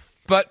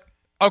 But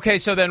okay,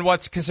 so then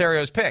what's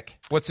Caserio's pick?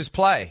 What's his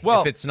play?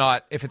 Well, if it's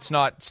not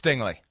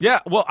Stingley. Yeah,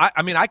 well,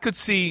 I mean, I could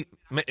see.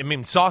 I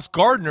mean, Sauce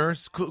Gardner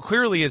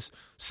clearly is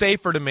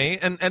safer to me,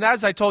 and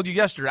as I told you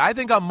yesterday, I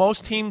think on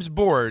most teams'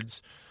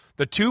 boards,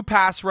 the 2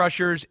 pass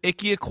rushers, Ike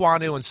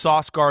Ekwonu and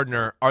Sauce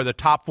Gardner, are the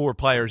top 4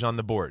 players on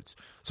the boards.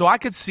 So I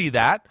could see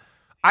that.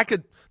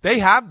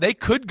 They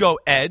could go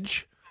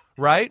edge,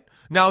 right?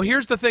 Now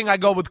here's the thing: I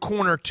go with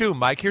corner too,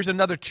 Mike. Here's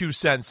another 2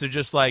 cents to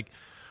just like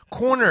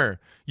corner.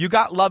 You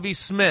got Lovie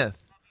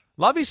Smith.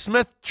 Lovie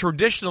Smith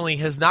traditionally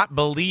has not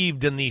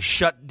believed in the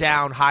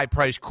shut-down,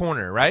 high-priced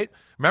corner, right?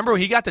 Remember,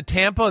 he got to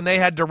Tampa and they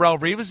had Darrelle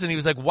Revis, and he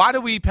was like, why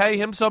do we pay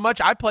him so much?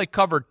 I play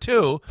cover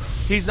 2.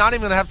 He's not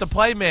even going to have to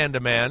play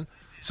man-to-man.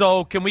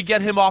 So can we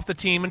get him off the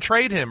team and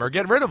trade him or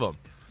get rid of him?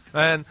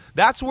 And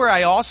that's where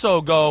I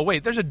also go,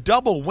 wait, there's a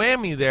double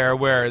whammy there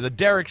where the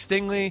Derek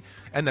Stingley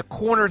and the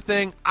corner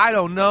thing, I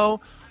don't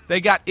know.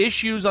 They got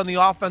issues on the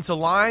offensive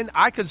line.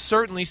 I could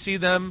certainly see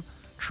them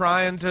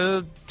trying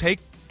to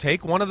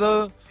take one of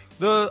the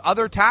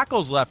other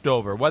tackles left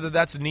over, whether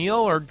that's Neal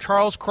or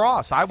Charles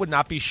Cross. I would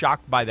not be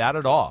shocked by that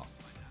at all.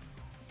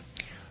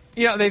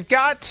 They've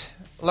got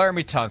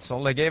Laramie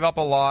Tunsil. They gave up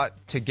a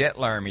lot to get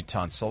Laramie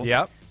Tunsil.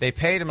 Yep. They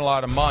paid him a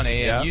lot of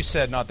money, Yep. and you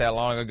said not that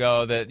long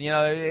ago that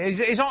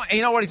he's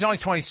only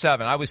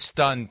 27. I was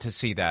stunned to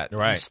see that.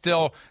 Right. He's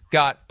still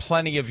got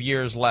plenty of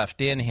years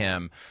left in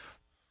him,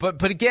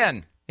 but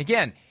again,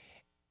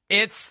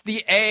 it's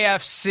the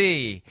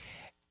AFC.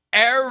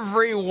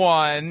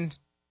 Everyone,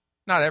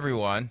 not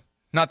everyone,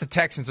 not the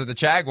Texans or the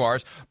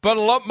Jaguars, but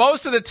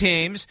most of the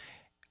teams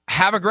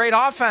have a great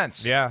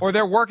offense, or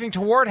they're working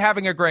toward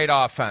having a great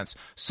offense.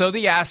 So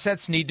the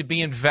assets need to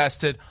be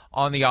invested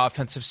on the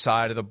offensive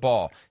side of the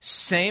ball.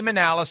 Same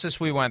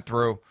analysis we went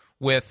through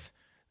with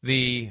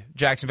the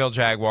Jacksonville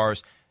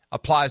Jaguars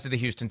applies to the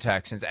Houston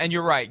Texans. And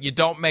you're right, you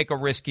don't make a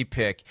risky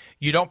pick.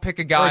 You don't pick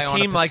a guy on a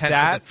potential like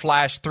that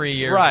flashed 3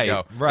 years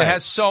ago that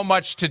has so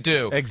much to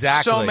do.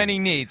 Exactly. So many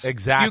needs.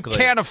 Exactly. You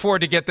can't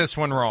afford to get this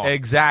one wrong.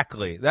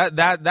 Exactly.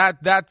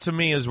 That to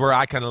me is where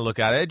I kind of look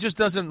at it. It just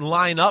doesn't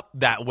line up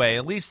that way,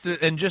 at least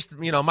in just,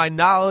 my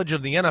knowledge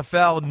of the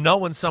NFL,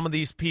 knowing some of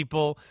these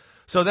people.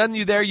 So then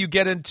you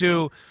get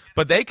into,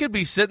 but they could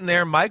be sitting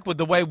there, Mike, with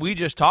the way we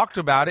just talked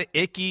about it,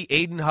 Ickey,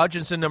 Aiden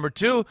Hutchinson, number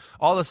 2,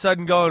 all of a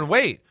sudden going,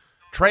 wait,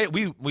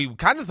 we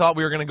kind of thought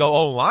we were going to go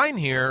O-line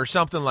here or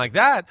something like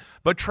that,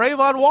 but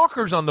Trayvon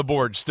Walker's on the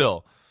board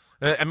still.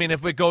 I mean,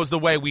 if it goes the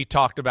way we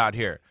talked about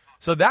here.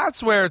 So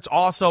that's where it's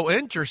also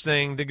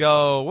interesting to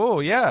go,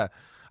 oh, yeah,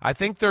 I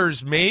think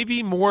there's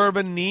maybe more of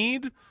a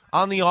need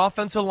on the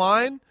offensive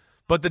line,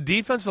 but the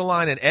defensive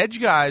line and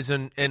edge guys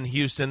in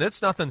Houston,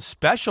 it's nothing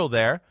special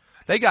there.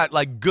 They got,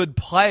 good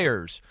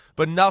players,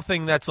 but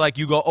nothing that's like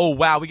you go, oh,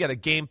 wow, we got a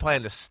game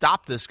plan to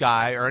stop this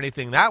guy or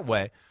anything that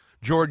way.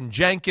 Jordan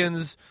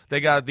Jenkins.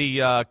 They got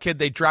the kid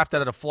they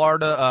drafted out of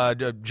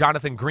Florida,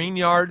 Jonathan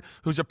Greenyard,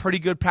 who's a pretty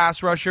good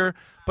pass rusher.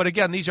 But,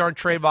 again, these aren't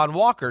Trayvon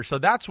Walker. So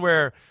that's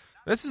where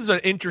this is an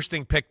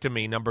interesting pick to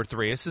me, number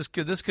 3.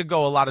 This could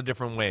go a lot of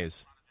different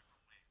ways.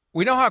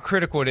 We know how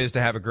critical it is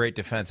to have a great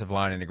defensive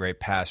line and a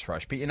great pass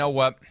rush. But you know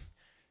what?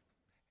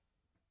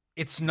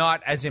 It's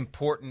not as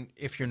important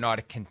if you're not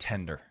a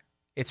contender.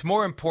 It's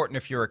more important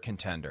if you're a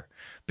contender,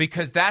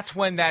 because that's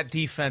when that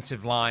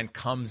defensive line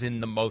comes in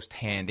the most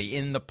handy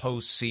in the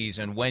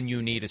postseason, when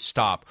you need a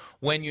stop,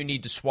 when you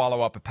need to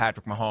swallow up a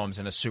Patrick Mahomes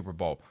in a Super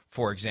Bowl,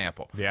 for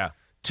example. Yeah.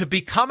 To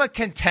become a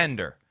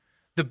contender,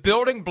 the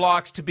building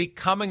blocks to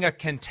becoming a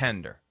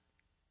contender,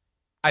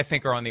 I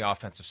think, are on the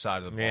offensive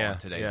side of the ball in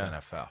today's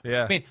NFL.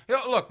 Yeah. I mean,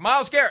 look,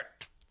 Myles Garrett,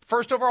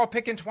 first overall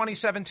pick in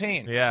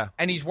 2017. Yeah.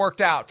 And he's worked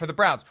out for the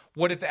Browns.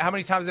 How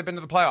many times have they been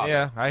to the playoffs?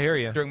 Yeah, I hear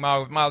you. During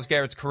Myles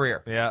Garrett's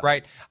career. Yeah.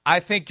 Right? I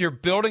think your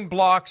building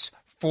blocks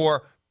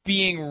for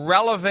being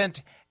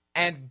relevant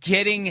and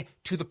getting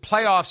to the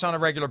playoffs on a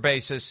regular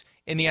basis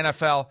in the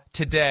NFL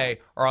today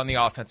are on the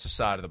offensive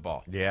side of the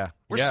ball. Yeah.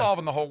 We're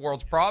solving the whole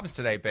world's problems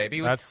today,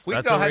 baby. That's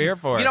what we're here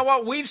for. You know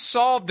what? We've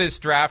solved this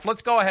draft.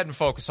 Let's go ahead and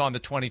focus on the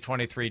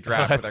 2023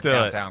 draft with our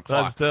countdown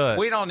clock. Let's do it.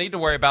 We don't need to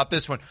worry about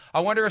this one.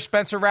 I wonder if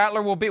Spencer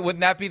Rattler will be.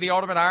 Wouldn't that be the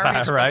ultimate irony?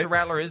 If Spencer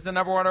Rattler is the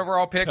number 1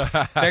 overall pick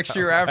next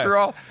year after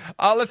all.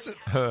 Let's look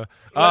at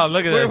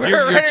this.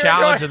 You're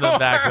challenging them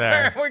back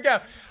there. Here we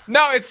go.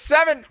 No, it's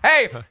 7.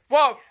 Hey,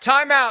 whoa,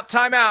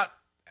 timeout.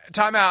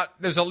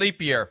 There's a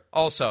leap year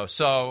also.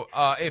 So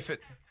if it.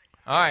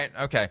 All right,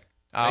 okay.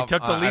 They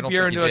took the leap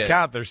year into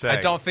account, they're saying.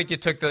 I don't think you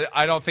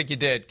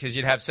did, because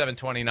you'd have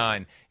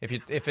 729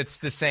 if it's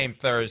the same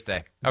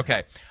Thursday.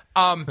 Okay.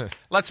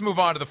 Let's move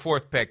on to the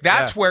 4th pick.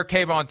 That's where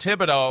Kayvon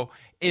Thibodeau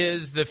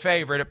is the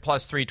favorite at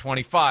plus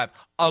 325.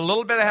 A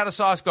little bit ahead of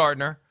Sauce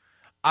Gardner.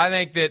 I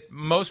think that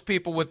most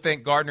people would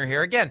think Gardner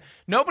here. Again,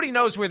 nobody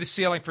knows where the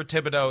ceiling for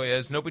Thibodeau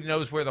is. Nobody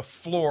knows where the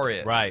floor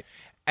is. Right.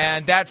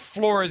 And that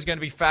floor is going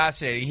to be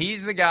fascinating.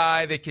 He's the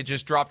guy that could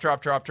just drop.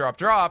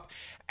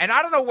 And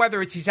I don't know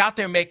whether he's out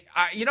there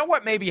you know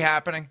what may be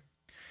happening?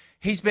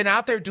 He's been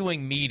out there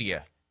doing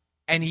media,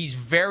 and he's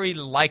very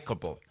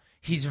likable.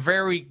 He's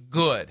very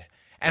good.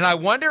 And I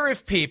wonder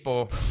if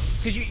people,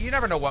 because you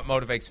never know what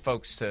motivates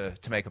folks to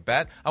make a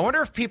bet. I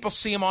wonder if people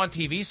see him on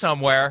TV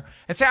somewhere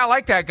and say, I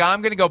like that guy.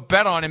 I'm going to go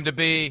bet on him to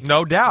be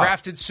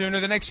drafted sooner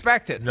than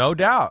expected. No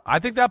doubt. I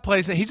think that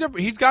plays.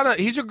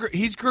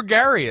 He's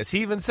gregarious.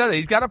 He even said it.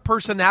 He's got a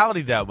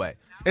personality that way.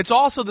 It's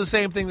also the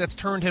same thing that's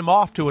turned him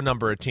off to a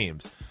number of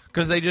teams,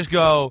 because they just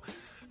go,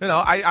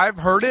 I've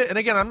heard it. And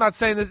again, I'm not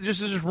saying this,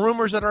 just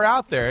rumors that are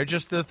out there. It's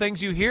just the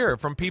things you hear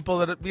from people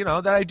that,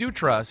 that I do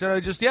trust.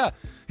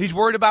 He's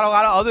worried about a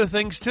lot of other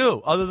things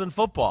too, other than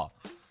football.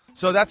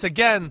 So that's,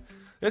 again,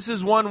 this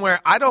is one where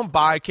I don't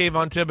buy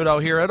Kayvon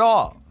Thibodeau here at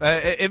all.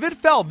 If it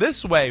fell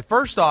this way,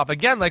 first off,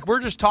 again, like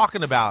we're just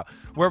talking about,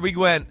 where we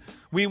went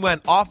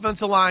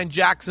offensive line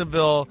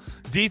Jacksonville,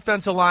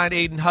 defensive line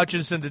Aiden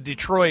Hutchinson to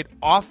Detroit,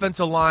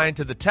 offensive line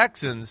to the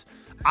Texans.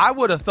 I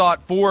would have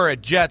thought 4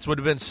 at Jets would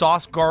have been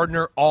Sauce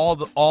Gardner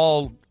all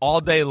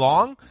day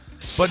long.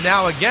 But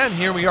now, again,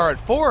 here we are at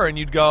 4, and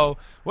you'd go,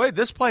 wait,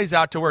 this plays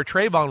out to where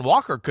Trayvon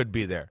Walker could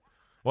be there.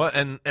 Well,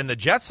 and the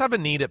Jets have a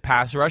need at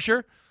pass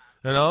rusher.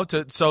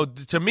 So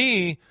to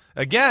me,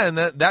 again,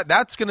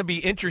 that's going to be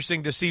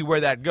interesting to see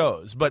where that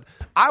goes. But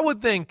I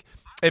would think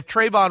if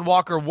Trayvon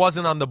Walker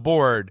wasn't on the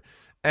board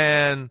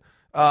and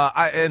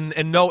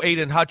no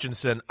Aiden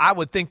Hutchinson, I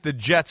would think the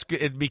Jets,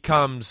 it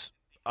becomes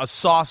a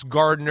Sauce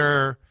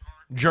Gardner,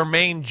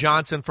 Jermaine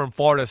Johnson from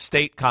Florida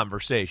State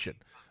conversation.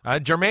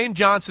 Jermaine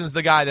Johnson's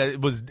the guy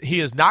he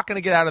is not going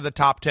to get out of the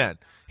top 10.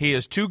 He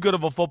is too good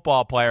of a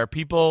football player.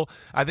 People,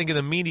 I think, in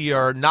the media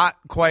are not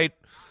quite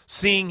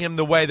seeing him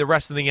the way the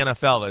rest of the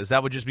NFL is.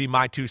 That would just be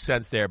my 2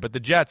 cents there. But the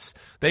Jets,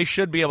 they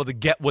should be able to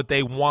get what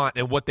they want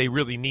and what they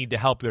really need to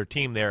help their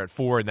team there at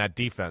 4 in that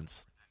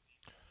defense.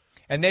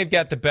 And they've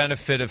got the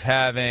benefit of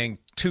having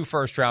 2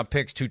 first-round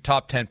picks, 2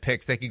 top 10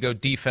 picks. They could go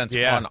defense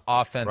one,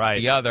 offense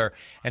the other,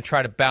 and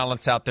try to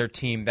balance out their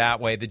team that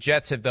way. The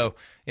Jets have, though,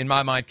 in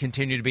my mind,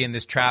 continued to be in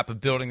this trap of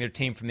building their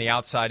team from the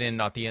outside in,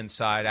 not the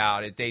inside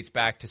out. It dates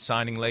back to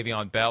signing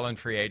Le'Veon Bell in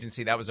free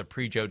agency. That was a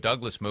pre-Joe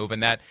Douglas move,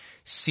 and that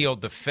sealed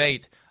the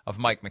fate of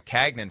Mike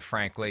Maccagnan,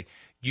 frankly.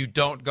 You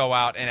don't go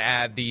out and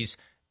add these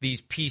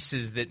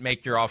pieces that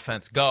make your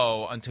offense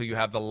go until you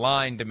have the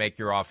line to make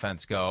your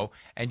offense go,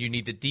 and you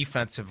need the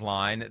defensive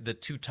line. The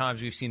 2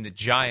 times we've seen the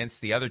Giants,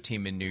 the other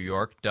team in New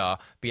York,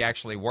 be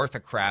actually worth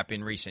a crap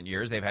in recent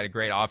years. They've had a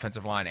great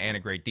offensive line and a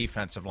great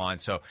defensive line.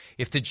 So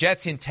if the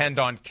Jets intend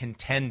on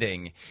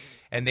contending,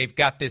 and they've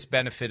got this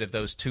benefit of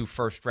those 2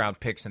 first-round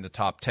picks in the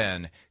top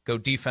 10, go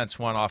defense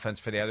one, offense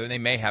for the other, and they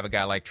may have a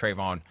guy like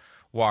Trayvon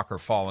Walker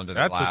fall into the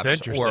laps. That's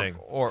what's interesting.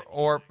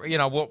 Or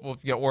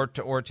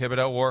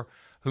Thibodeau, or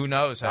who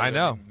knows? I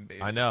know.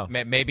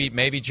 Maybe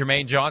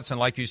Jermaine Johnson,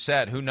 like you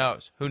said. Who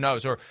knows?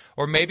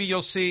 Or maybe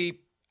you'll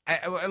see.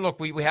 Look,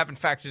 we haven't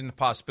factored in the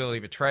possibility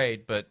of a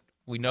trade, but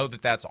we know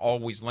that that's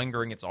always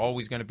lingering. It's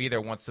always going to be there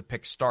once the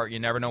picks start. You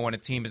never know when a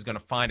team is going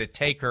to find a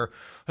taker.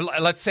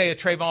 Let's say a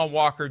Trayvon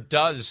Walker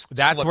does.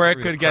 That's where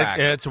it could get.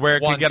 It's where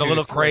it could get a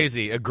little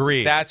crazy.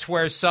 Agreed. That's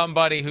where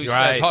somebody who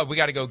says, "Oh, we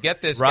got to go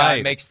get this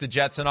guy," makes the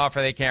Jets an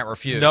offer they can't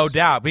refuse. No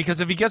doubt, because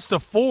if he gets to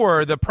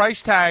 4, the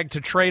price tag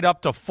to trade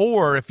up to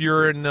 4, if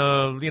you're in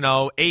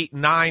the 8,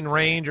 9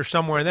 range or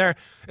somewhere in there,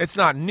 it's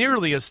not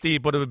nearly as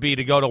steep what it would be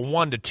to go to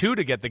 1 to 2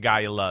 to get the guy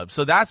you love.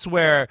 So that's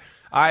where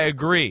I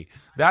agree.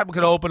 That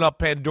could open up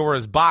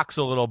Pandora's box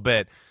a little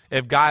bit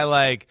if guy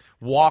like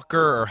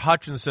Walker or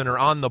Hutchinson are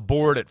on the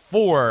board at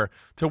 4,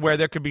 to where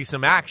there could be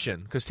some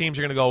action, because teams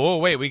are going to go, oh,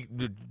 wait, we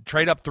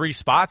trade up 3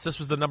 spots. This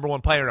was the number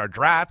 1 player in our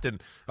draft,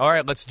 and all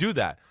right, let's do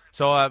that.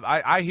 So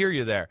I hear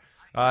you there.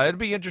 It'd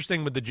be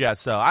interesting with the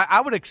Jets. So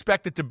I would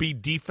expect it to be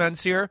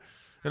defense here.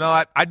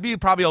 I'd be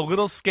probably a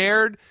little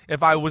scared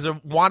if I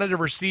wanted a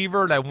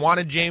receiver and I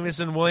wanted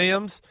Jameson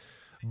Williams,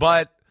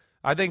 but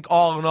I think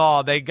all in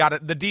all, they got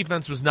it. The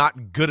defense was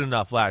not good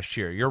enough last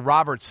year. You're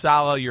Robert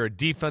Saleh. You're a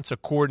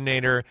defensive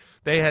coordinator.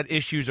 They had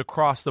issues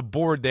across the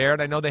board there,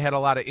 and I know they had a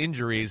lot of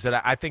injuries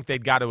that I think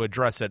they'd got to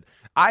address it.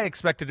 I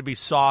expect it to be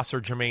Sauce or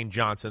Jermaine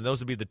Johnson. Those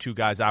would be the 2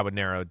 guys I would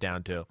narrow it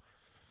down to.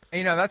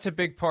 That's a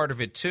big part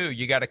of it, too.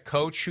 You got a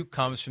coach who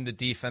comes from the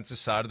defensive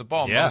side of the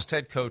ball. Yeah. Most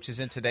head coaches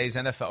in today's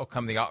NFL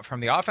come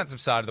from the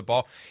offensive side of the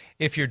ball.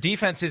 If your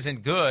defense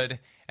isn't good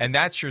and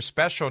that's your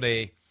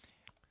specialty,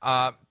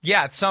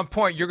 at some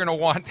point you're going to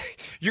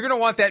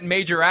want that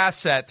major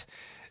asset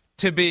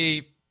to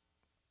be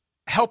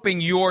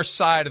helping your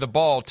side of the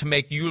ball to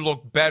make you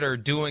look better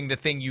doing the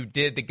thing you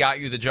did that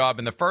got you the job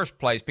in the first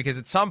place. Because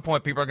at some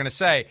point people are going to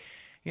say,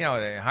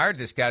 they hired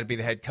this guy to be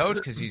the head coach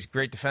because he's a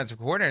great defensive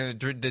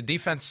coordinator. The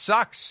defense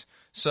sucks.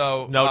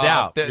 So no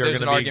doubt,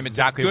 there's an argument,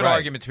 good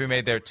argument to be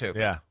made there too.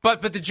 Yeah.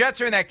 But the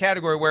Jets are in that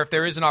category where if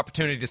there is an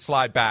opportunity to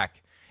slide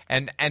back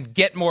and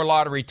get more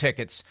lottery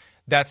tickets,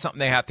 that's something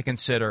they have to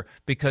consider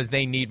because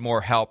they need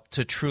more help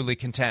to truly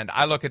contend.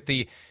 I look at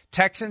the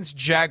Texans,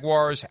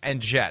 Jaguars,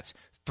 and Jets.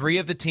 3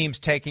 of the teams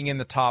taking in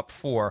the top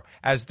 4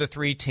 as the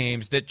 3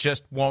 teams that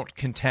just won't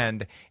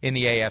contend in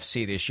the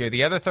AFC this year.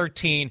 The other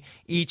 13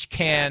 each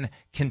can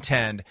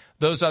contend.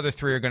 Those other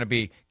 3 are going to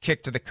be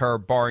kicked to the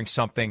curb, barring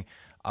something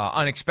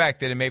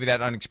unexpected, and maybe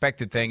that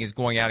unexpected thing is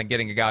going out and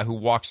getting a guy who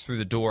walks through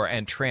the door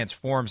and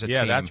transforms a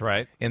team that's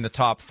right. in the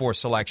top 4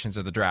 selections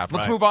of the draft.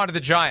 Let's move on to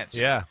the Giants.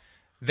 Yeah.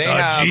 They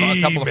have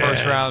a couple of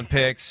first-round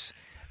picks.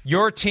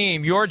 Your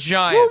team, your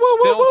Giants,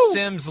 Phil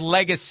Simms'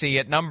 legacy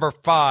at number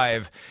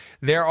 5.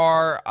 There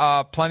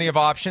are plenty of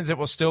options that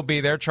will still be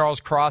there.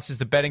 Charles Cross is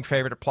the betting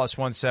favorite at plus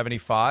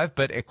 175,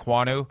 but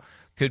Ekwonu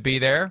could be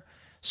there.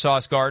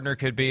 Sauce Gardner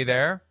could be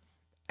there.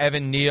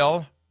 Evan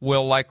Neal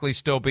will likely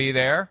still be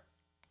there.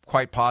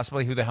 Quite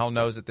possibly. Who the hell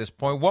knows at this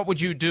point? What would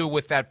you do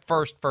with that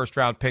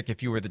first-round pick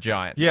if you were the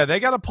Giants? Yeah,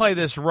 they got to play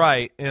this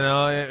right,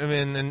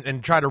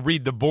 and try to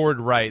read the board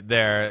right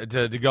there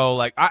to go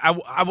like,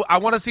 I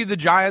want to see the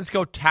Giants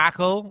go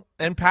tackle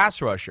and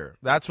pass rusher.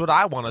 That's what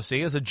I want to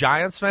see as a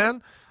Giants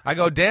fan. I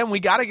go, damn,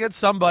 we got to get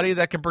somebody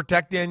that can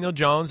protect Daniel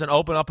Jones and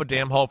open up a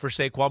damn hole for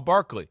Saquon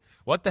Barkley.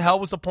 What the hell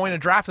was the point of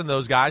drafting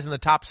those guys in the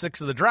top 6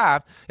 of the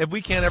draft if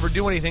we can't ever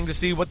do anything to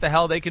see what the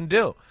hell they can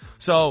do?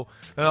 So,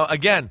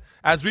 again,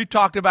 as we've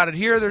talked about it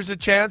here, there's a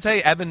chance,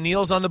 hey, Evan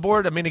Neal's on the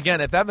board. I mean, again,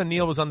 if Evan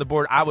Neal was on the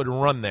board, I would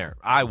run there.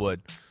 I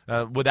would.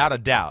 without a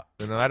doubt.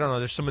 I don't know.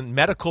 There's some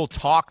medical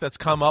talk that's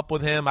come up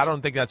with him. I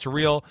don't think that's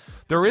real.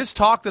 There is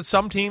talk that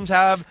some teams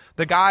have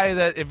the guy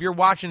that, if you're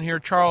watching here,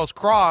 Charles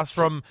Cross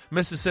from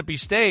Mississippi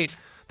State,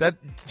 that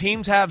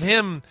teams have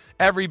him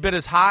every bit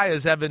as high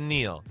as Evan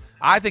Neal.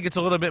 I think it's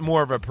a little bit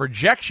more of a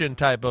projection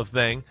type of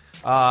thing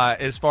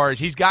as far as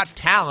he's got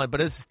talent, but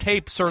his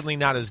tape certainly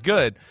not as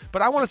good.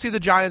 But I want to see the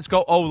Giants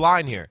go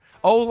O-line here.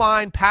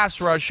 O-line,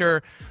 pass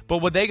rusher, but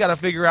what they got to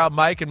figure out,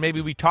 Mike, and maybe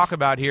we talk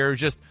about here, is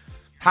just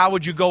how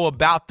would you go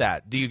about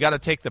that? Do you got to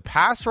take the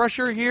pass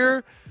rusher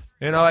here?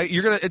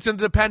 It's going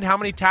to depend how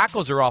many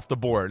tackles are off the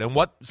board and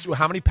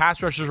how many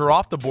pass rushers are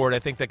off the board. I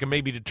think that can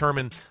maybe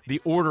determine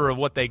the order of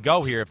what they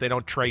go here if they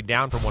don't trade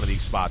down from one of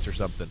these spots or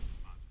something.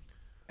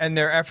 And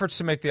their efforts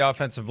to make the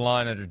offensive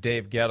line under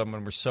Dave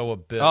Gettleman were so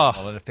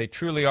abysmal. And if they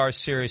truly are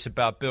serious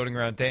about building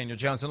around Daniel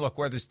Jones, and look,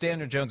 whether it's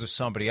Daniel Jones or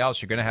somebody else,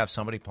 you're going to have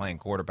somebody playing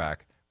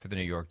quarterback for the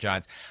New York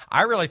Giants.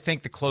 I really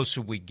think the closer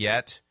we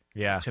get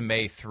to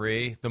May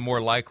 3, the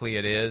more likely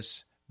it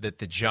is that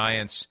the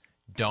Giants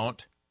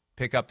don't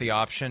pick up the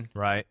option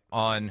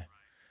on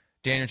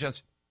Daniel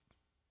Jones.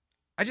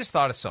 I just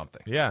thought of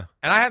something. Yeah.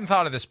 And I hadn't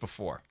thought of this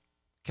before.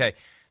 Okay.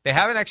 They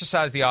haven't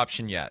exercised the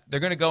option yet. They're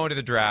going to go into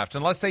the draft,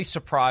 unless they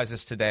surprise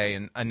us today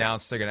and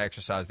announce they're going to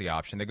exercise the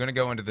option. They're going to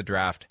go into the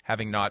draft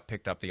having not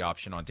picked up the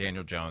option on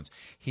Daniel Jones.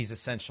 He's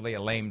essentially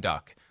a lame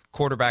duck.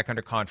 Quarterback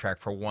under contract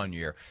for 1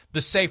 year.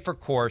 The safer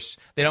course,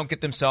 they don't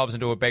get themselves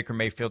into a Baker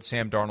Mayfield,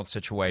 Sam Darnold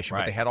situation,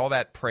 but they had all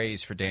that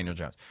praise for Daniel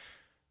Jones.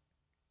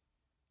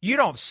 You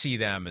don't see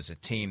them as a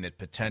team that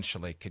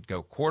potentially could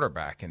go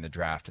quarterback in the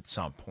draft at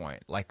some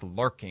point, like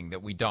lurking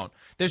that we don't.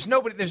 There's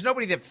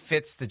nobody that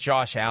fits the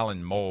Josh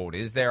Allen mold,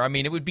 is there? I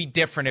mean, it would be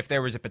different if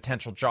there was a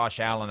potential Josh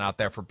Allen out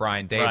there for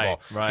Brian Daboll,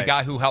 the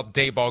guy who helped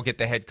Daboll get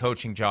the head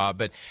coaching job.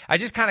 But I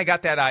just kind of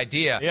got that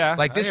idea. Yeah,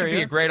 like this would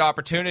be a great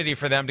opportunity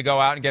for them to go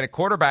out and get a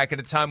quarterback at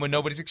a time when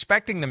nobody's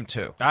expecting them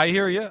to. I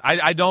hear you.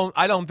 I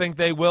don't think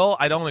they will.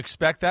 I don't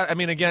expect that. I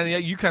mean,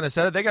 again, you kind of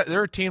said it.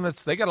 They're a team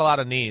they got a lot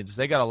of needs.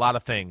 They got a lot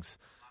of things.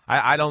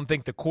 I don't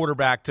think the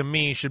quarterback, to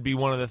me, should be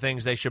one of the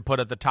things they should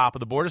put at the top of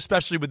the board,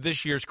 especially with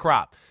this year's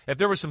crop. If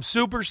there were some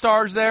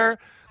superstars there,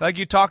 like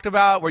you talked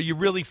about, where you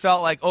really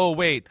felt like, oh,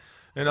 wait,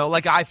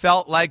 like I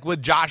felt like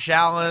with Josh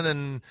Allen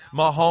and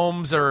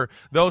Mahomes or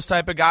those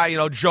type of guy,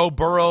 Joe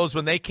Burrows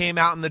when they came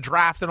out in the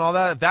draft and all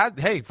that,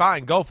 hey,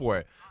 fine, go for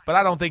it. But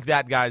I don't think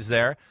that guy's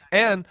there.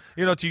 And,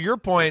 to your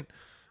point,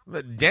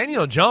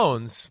 Daniel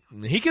Jones,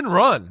 he can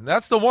run.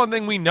 That's the one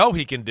thing we know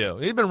he can do.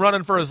 He's been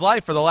running for his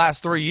life for the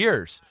last 3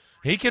 years.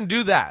 He can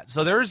do that.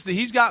 So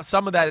he's got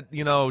some of that,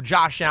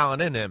 Josh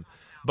Allen in him.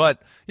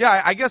 But, yeah,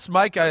 I guess,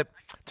 Mike,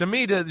 to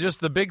me,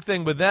 just the big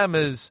thing with them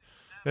is,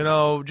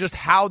 just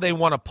how they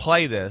want to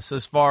play this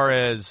as far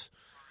as,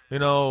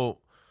 I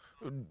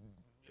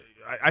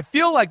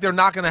feel like they're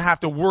not going to have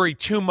to worry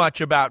too much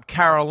about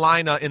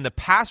Carolina in the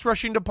pass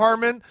rushing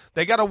department.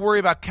 They got to worry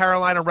about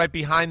Carolina right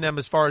behind them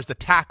as far as the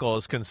tackle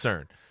is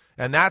concerned.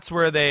 And that's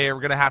where they are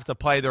going to have to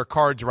play their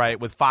cards right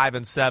with 5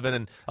 and 7.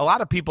 And a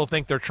lot of people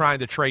think they're trying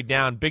to trade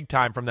down big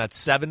time from that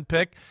 7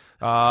 pick.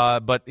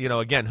 But,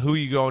 again, who are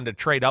you going to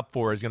trade up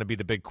for is going to be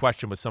the big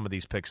question with some of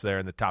these picks there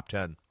in the top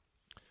 10.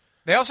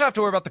 They also have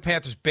to worry about the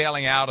Panthers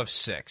bailing out of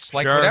 6.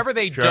 Like, whatever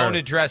they don't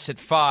address at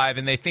 5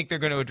 and they think they're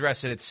going to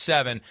address it at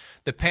 7,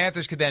 the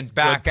Panthers could then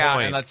back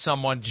out and let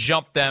someone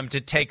jump them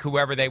to take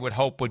whoever they would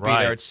hope would be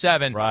there at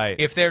 7. Right.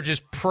 If they're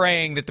just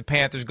praying that the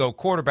Panthers go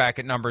quarterback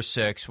at number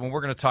 6, well,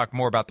 we're going to talk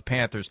more about the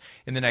Panthers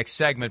in the next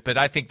segment, but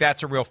I think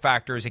that's a real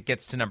factor as it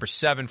gets to number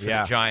 7 for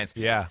the Giants.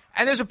 Yeah.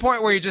 And there's a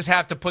point where you just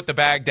have to put the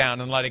bag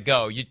down and let it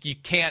go. You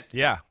can't.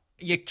 Yeah.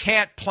 You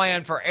can't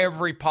plan for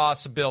every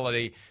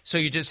possibility, so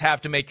you just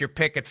have to make your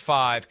pick at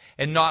 5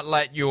 and not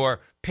let your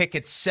pick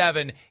at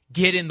 7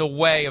 get in the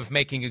way of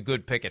making a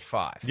good pick at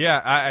 5.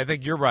 Yeah, I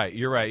think you're right.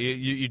 You're right.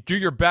 You do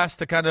your best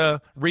to kind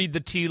of read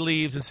the tea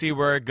leaves and see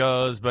where it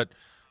goes, but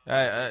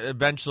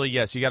eventually,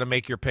 yes, you got to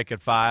make your pick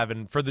at 5.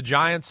 And for the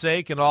Giants'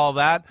 sake and all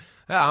that,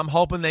 I'm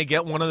hoping they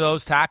get one of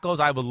those tackles.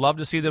 I would love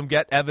to see them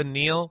get Evan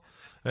Neal.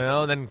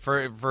 Then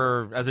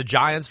for as a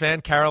Giants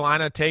fan,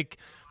 Carolina take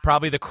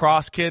probably the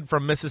Cross kid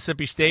from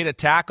Mississippi State at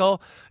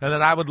tackle, and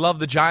then I would love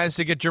the Giants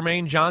to get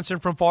Jermaine Johnson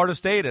from Florida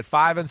State at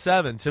 5 and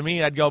 7. To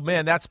me, I'd go,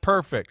 man, that's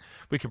perfect.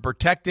 We can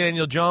protect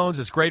Daniel Jones.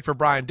 It's great for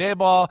Brian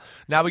Daboll.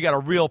 Now we got a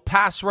real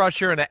pass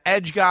rusher and an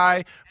edge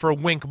guy for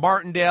Wink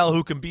Martindale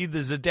who can be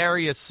the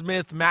Zadarius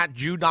Smith, Matt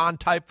Judon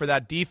type for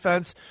that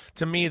defense.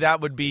 To me, that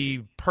would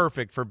be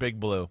perfect for Big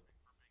Blue.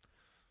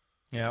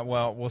 Yeah,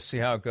 well, we'll see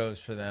how it goes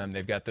for them.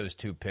 They've got those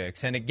 2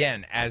 picks. And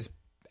again, as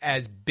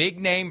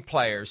big-name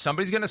players,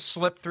 somebody's going to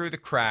slip through the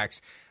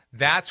cracks.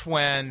 That's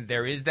when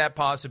there is that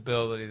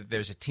possibility that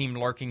there's a team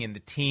lurking in the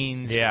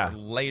teens or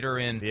later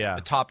in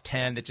the top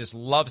 10 that just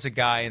loves a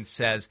guy and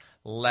says,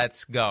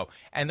 let's go.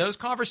 And those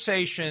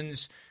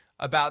conversations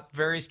about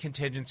various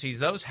contingencies,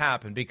 those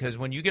happen because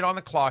when you get on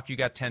the clock, you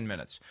got 10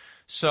 minutes.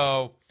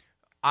 So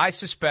I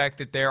suspect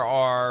that there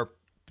are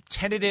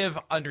tentative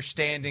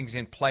understandings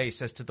in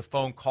place as to the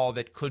phone call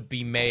that could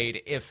be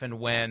made if and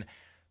when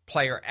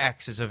player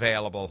X is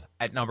available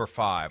at number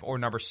 5 or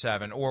number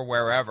 7 or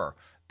wherever,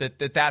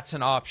 that's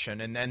an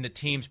option. And the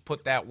teams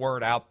put that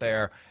word out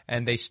there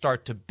and they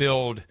start to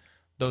build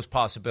those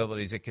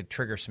possibilities. It could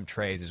trigger some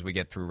trades as we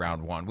get through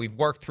round 1. We've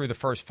worked through the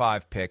first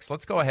 5 picks.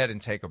 Let's go ahead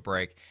and take a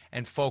break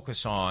and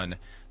focus on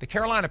the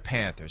Carolina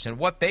Panthers and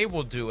what they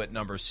will do at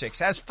number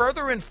 6, as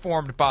further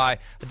informed by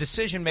a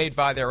decision made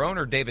by their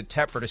owner, David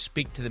Tepper, to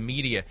speak to the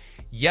media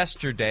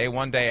yesterday,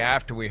 one day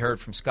after we heard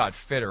from Scott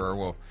Fitterer.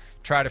 We'll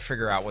try to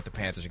figure out what the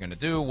Panthers are going to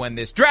do when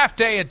this draft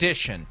day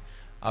edition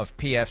of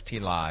PFT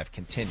Live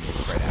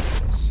continues right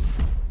after this.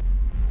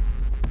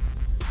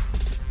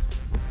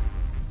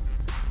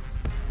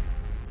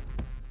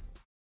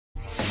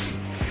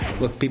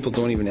 Look, people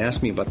don't even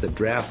ask me about the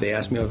draft. They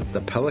ask me about the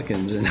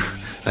Pelicans, and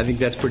I think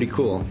that's pretty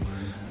cool.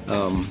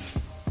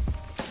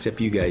 Except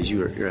you guys,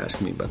 you're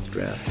asking me about the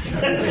draft.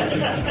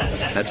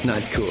 That's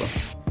not cool.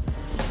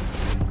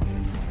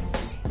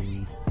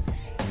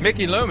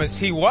 Mickey Loomis,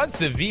 he was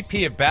the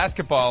VP of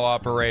basketball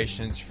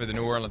operations for the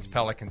New Orleans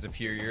Pelicans a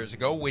few years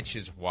ago, which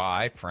is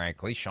why,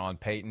 frankly, Sean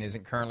Payton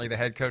isn't currently the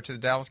head coach of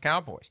the Dallas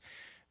Cowboys.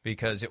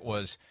 Because it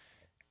was,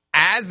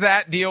 as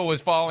that deal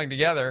was falling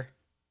together,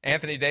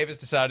 Anthony Davis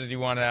decided he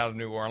wanted out of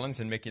New Orleans,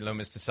 and Mickey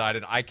Loomis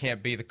decided I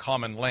can't be the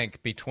common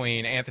link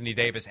between Anthony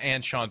Davis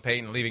and Sean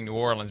Payton leaving New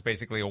Orleans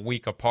basically a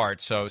week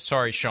apart. So,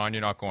 sorry, Sean, you're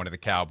not going to the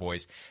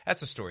Cowboys.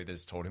 That's a story that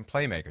is told in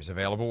Playmakers,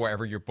 available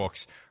wherever your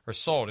books are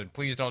sold. And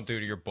please don't do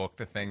to your book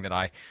the thing that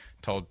I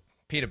told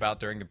Pete about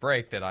during the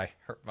break that I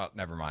heard. Well,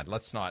 never mind.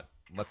 Let's not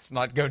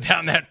go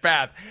down that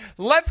path.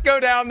 Let's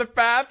go down the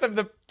path of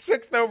the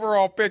 6th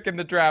overall pick in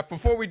the draft.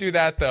 Before we do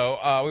that,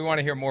 though, we want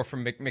to hear more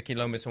from Mickey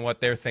Loomis and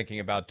what they're thinking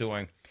about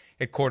doing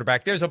at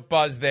quarterback. There's a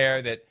buzz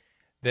there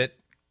that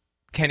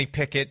Kenny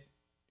Pickett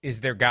is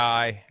their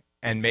guy,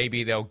 and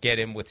maybe they'll get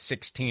him with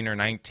 16 or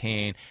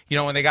 19. You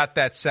know, when they got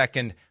that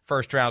second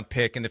first-round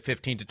pick in the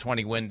 15 to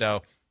 20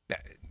 window,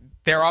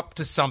 they're up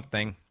to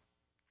something.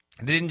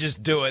 They didn't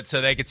just do it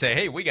so they could say,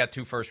 hey, we got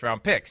 2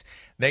 first-round picks.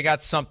 They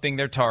got something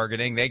they're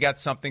targeting. They got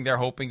something they're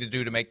hoping to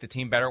do to make the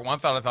team better. At one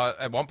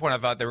point, I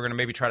thought they were going to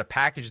maybe try to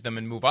package them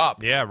and move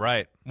up. Yeah,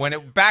 right.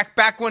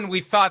 Back when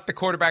we thought the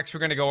quarterbacks were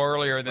going to go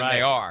earlier than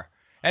they are.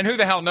 And who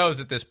the hell knows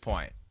at this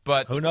point?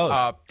 But who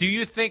knows? Do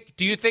you think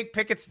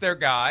Pickett's their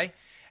guy?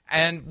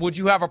 And would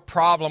you have a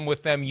problem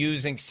with them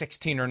using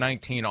 16 or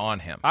 19 on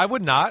him? I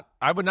would not.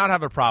 I would not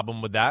have a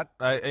problem with that.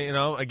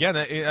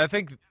 I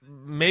think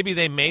maybe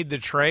they made the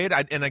trade,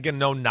 and again,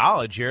 no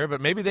knowledge here,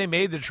 but maybe they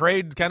made the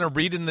trade kind of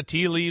reading the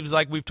tea leaves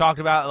like we've talked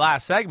about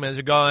last segment.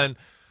 They're going,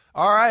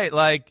 all right,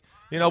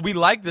 we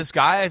like this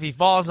guy. If he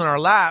falls in our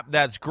lap,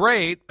 that's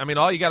great. I mean,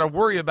 all you got to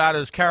worry about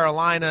is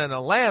Carolina and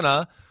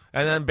Atlanta.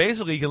 And then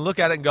basically you can look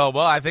at it and go,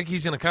 well, I think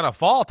he's going to kind of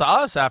fall to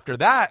us after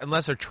that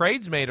unless a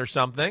trade's made or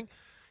something.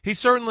 He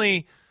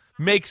certainly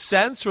makes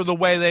sense for the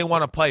way they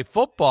want to play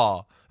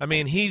football. I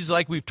mean, he's,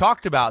 like we've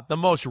talked about, the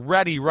most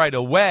ready right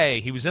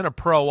away. He was in a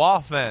pro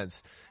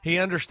offense. He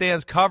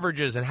understands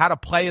coverages and how to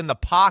play in the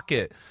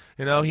pocket.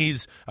 You know,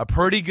 he's a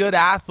pretty good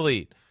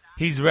athlete.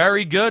 He's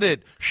very good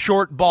at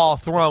short ball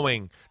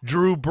throwing,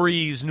 Drew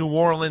Brees, New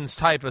Orleans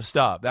type of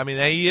stuff. I mean,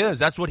 he is.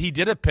 That's what he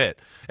did at Pitt.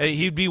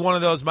 He'd be one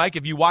of those, Mike,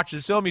 if you watch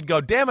his film, you'd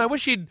go, damn, I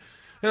wish he'd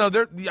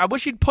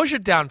push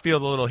it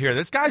downfield a little here.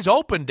 This guy's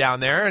open down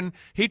there, and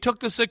he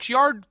took the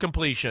 6-yard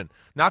completion.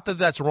 Not that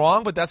that's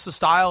wrong, but that's the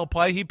style of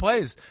play he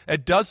plays.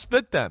 It does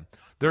fit them.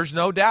 There's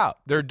no doubt.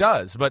 There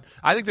does. But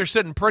I think they're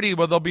sitting pretty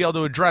where they'll be able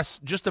to address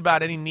just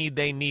about any need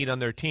they need on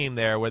their team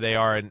there where they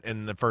are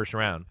in the first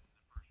round.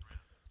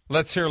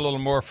 Let's hear a little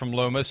more from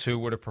Loomis, who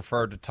would have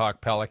preferred to talk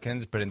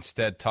Pelicans, but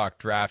instead talked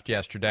draft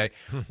yesterday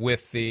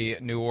with the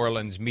New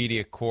Orleans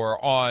media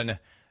corps on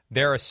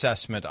their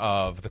assessment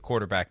of the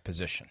quarterback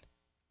position.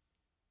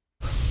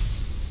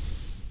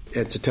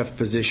 It's a tough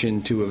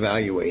position to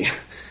evaluate,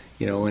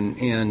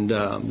 and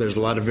there's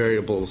a lot of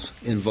variables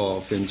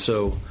involved. And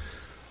so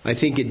I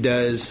think it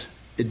does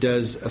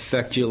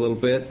affect you a little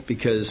bit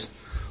because,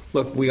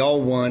 look, we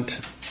all want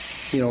 –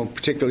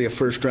 particularly a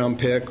first-round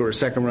pick or a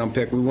second-round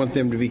pick, we want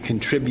them to be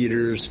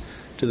contributors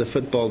to the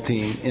football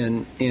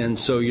team. And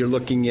so you're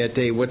looking at,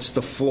 hey, what's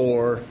the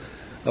floor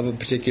of a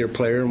particular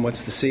player and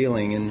what's the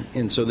ceiling?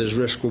 And so there's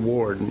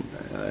risk-reward. And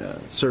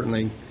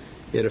certainly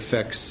it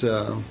affects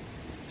how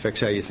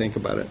you think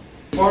about it.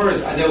 As far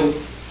as I know,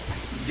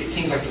 it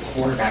seems like the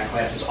quarterback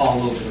class is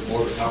all over the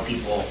board with how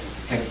people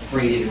have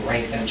graded and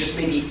ranked them. Just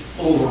maybe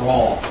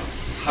overall,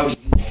 how do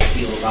you all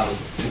feel about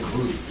the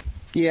group?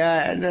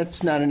 Yeah,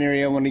 that's not an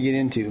area I want to get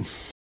into.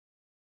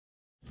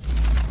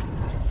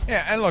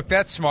 Yeah, and look,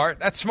 that's smart.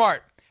 That's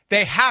smart.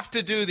 They have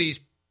to do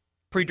these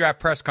pre-draft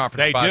press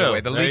conferences, by the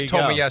way. The league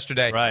told me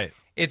yesterday. Right.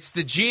 It's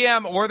the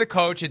GM or the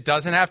coach. It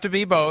doesn't have to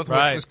be both,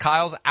 which was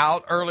Kyle's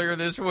out earlier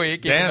this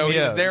week, even though he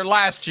was there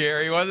last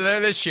year. He wasn't there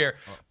this year.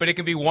 But it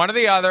can be one or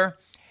the other.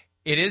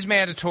 It is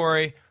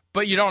mandatory,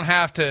 but you don't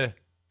have to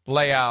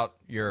lay out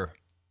your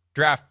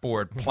draft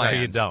board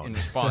plans in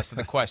response to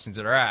the questions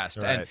that are asked.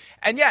 Right.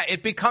 And yeah,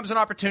 it becomes an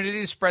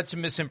opportunity to spread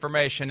some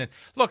misinformation. And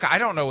look, I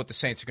don't know what the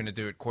Saints are going to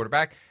do at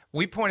quarterback.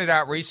 We pointed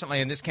out recently,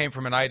 and this came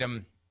from an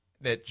item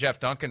that Jeff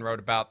Duncan wrote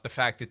about the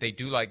fact that they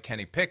do like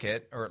Kenny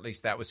Pickett, or at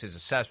least that was his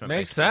assessment.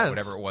 Makes based on sense.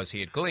 whatever it was he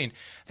had gleaned.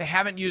 They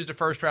haven't used a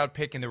first-round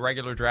pick in the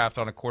regular draft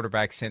on a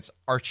quarterback since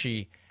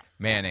Archie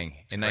Manning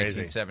in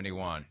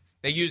 1971.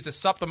 They used a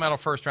supplemental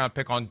first-round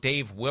pick on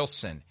Dave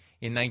Wilson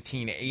in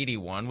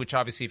 1981, which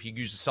obviously if you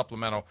use a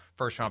supplemental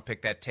first-round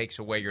pick, that takes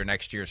away your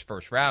next year's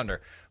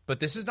first-rounder. But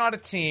this is not a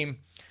team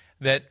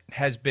that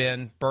has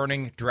been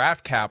burning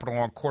draft capital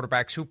on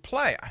quarterbacks who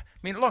play. I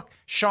mean, look,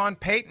 Sean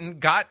Payton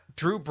got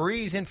Drew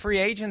Brees in free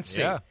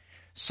agency. Yeah.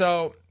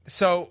 So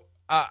if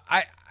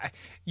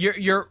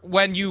you're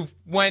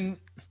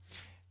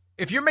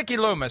Mickey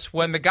Loomis,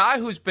 when the guy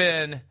who's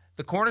been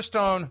the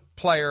cornerstone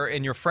player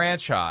in your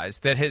franchise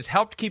that has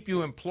helped keep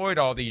you employed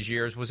all these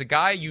years was a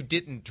guy you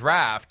didn't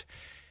draft,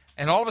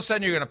 and all of a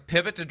sudden you're going to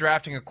pivot to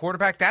drafting a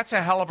quarterback, that's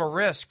a hell of a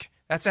risk.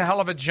 That's a hell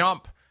of a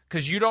jump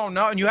because you don't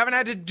know, and you haven't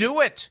had to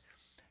do it.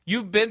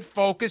 You've been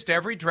focused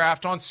every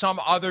draft on some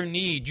other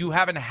need. You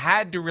haven't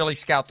had to really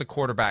scout the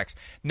quarterbacks.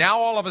 Now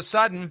all of a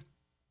sudden,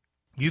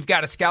 you've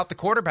got to scout the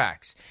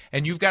quarterbacks,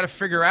 and you've got to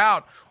figure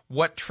out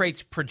what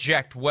traits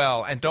project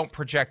well and don't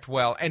project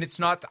well. And it's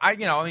not,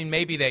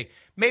 maybe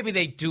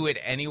they do it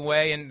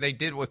anyway, and they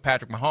did it with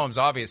Patrick Mahomes,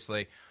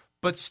 obviously.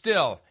 But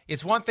still,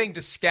 it's one thing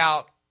to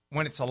scout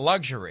when it's a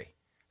luxury.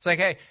 It's like,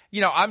 hey,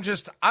 I'm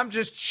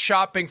just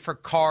shopping for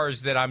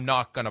cars that I'm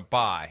not going to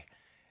buy.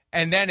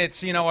 And then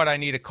it's, I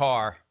need a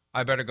car.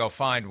 I better go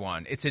find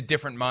one. It's a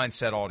different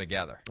mindset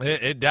altogether.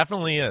 It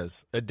definitely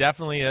is. It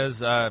definitely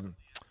is.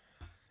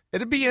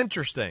 It'd be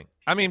interesting.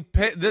 I mean,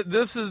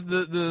 this is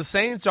the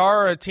Saints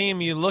are a team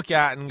you look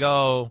at and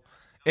go,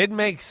 it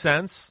makes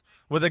sense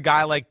with a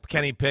guy like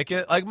Kenny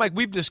Pickett. Like, Mike,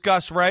 we've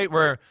discussed, right,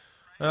 where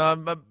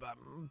I've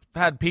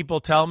had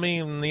people tell me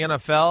in the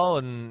NFL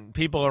and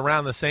people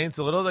around the Saints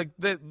a little,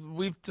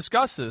 we've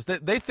discussed this.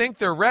 They think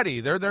they're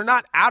ready. They're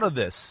not out of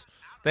this.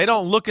 They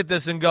don't look at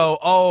this and go,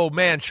 oh,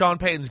 man, Sean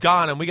Payton's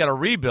gone and we got to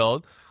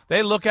rebuild.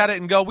 They look at it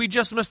and go, we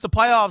just missed the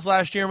playoffs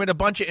last year and we had a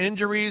bunch of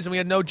injuries and we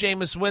had no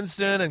Jameis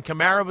Winston and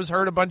Kamara was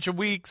hurt a bunch of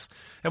weeks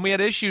and we had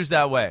issues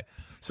that way.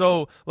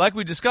 So like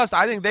we discussed,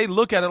 I think they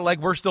look at it like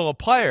we're still a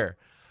player.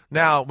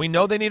 Now, we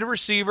know they need a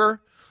receiver.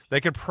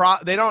 They're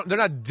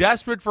not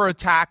desperate for a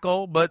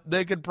tackle, but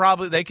they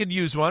could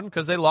use one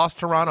because they lost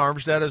Teron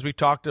Armstead, as we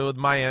talked to with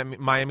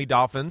Miami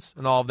Dolphins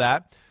and all of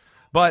that.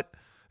 But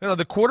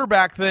the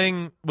quarterback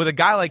thing with a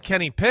guy like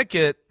Kenny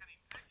Pickett,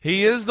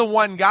 he is the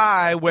one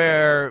guy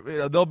where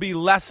there'll be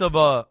less of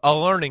a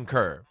learning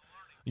curve.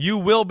 You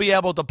will be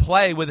able to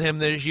play with him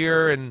this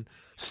year and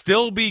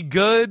still be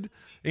good.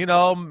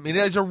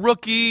 As a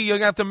rookie, you're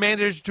going to have to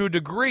manage to a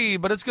degree,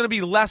 but it's going to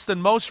be less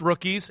than most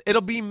rookies.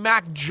 It'll be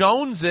Mac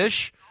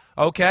Jones-ish,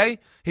 okay?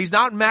 He's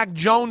not Mac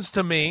Jones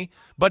to me,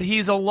 but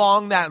he's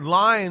along that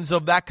lines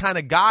of that kind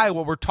of guy,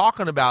 what we're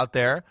talking about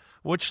there,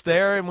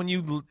 and when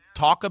you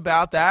talk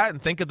about that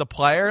and think of the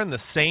player and the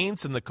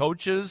Saints and the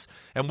coaches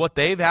and what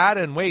they've had,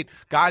 and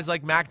guys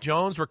like Mac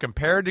Jones were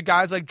compared to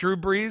guys like Drew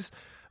Brees,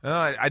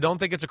 I don't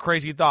think it's a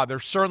crazy thought. They're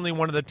certainly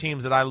one of the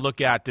teams that I look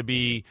at to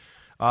be,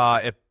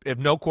 if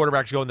no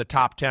quarterbacks go in the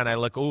top 10, I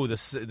look,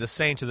 the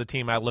Saints are the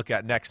team I look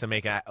at next to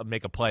make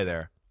a play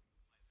there.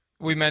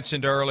 We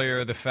mentioned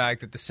earlier the fact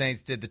that the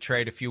Saints did the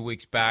trade a few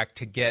weeks back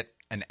to get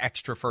an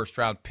extra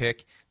first-round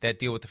pick, that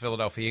deal with the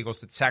Philadelphia Eagles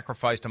that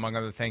sacrificed, among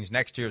other things,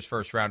 next year's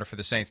first-rounder for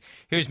the Saints.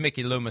 Here's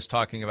Mickey Loomis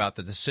talking about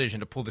the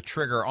decision to pull the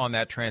trigger on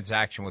that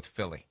transaction with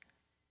Philly.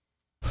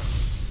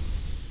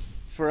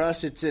 For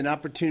us, it's an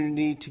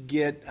opportunity to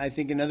get, I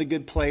think, another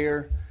good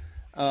player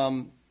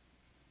a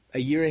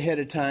year ahead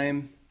of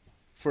time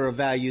for a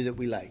value that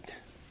we liked.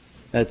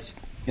 That's,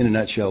 in a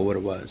nutshell, what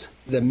it was.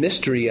 The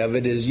mystery of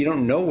it is you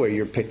don't know where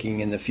you're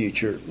picking in the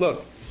future.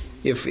 Look,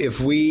 if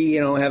we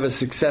have a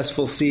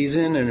successful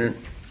season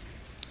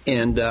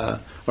and are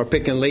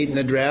picking late in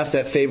the draft,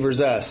 that favors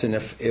us. And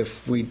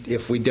if we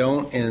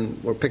don't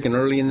and we're picking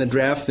early in the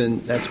draft,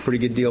 then that's a pretty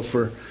good deal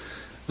for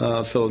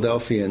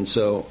Philadelphia. And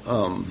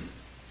so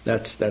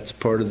that's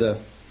part of the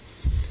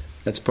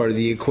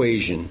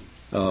equation.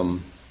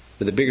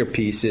 But the bigger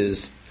piece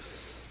is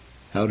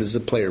how does the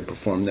player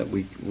perform that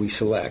we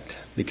select?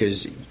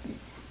 Because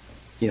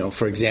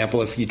for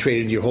example, if you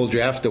traded your whole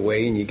draft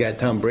away and you got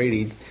Tom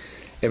Brady,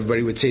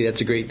 everybody would say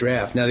that's a great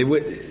draft. Now,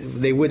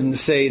 they wouldn't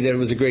say that it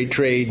was a great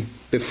trade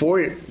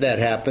before that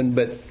happened,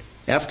 but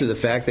after the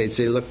fact, they'd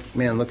say, look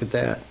at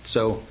that.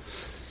 So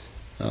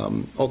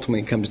ultimately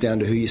it comes down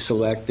to who you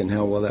select and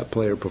how well that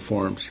player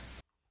performs.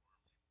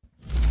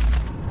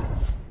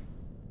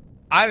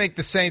 I think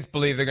the Saints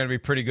believe they're going to be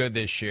pretty good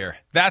this year.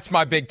 That's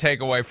my big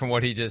takeaway from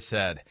what he just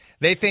said.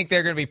 They think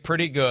they're going to be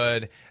pretty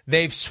good.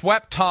 They've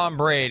swept Tom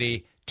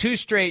Brady 2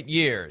 straight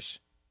years.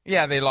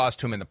 Yeah, they lost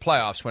to him in the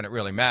playoffs when it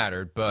really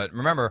mattered. But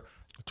remember,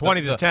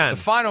 20-10.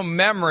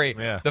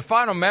 The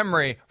final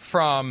memory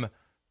from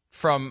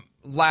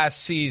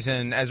last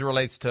season as it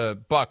relates to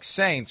Bucs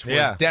Saints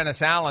was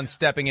Dennis Allen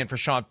stepping in for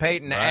Sean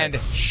Payton and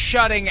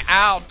shutting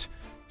out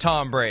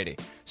Tom Brady.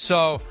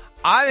 So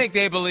I think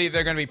they believe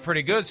they're going to be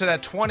pretty good. So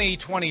that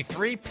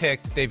 2023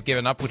 pick they've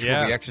given up, which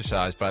will be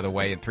exercised, by the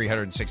way, in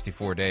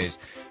 364 days,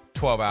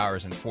 12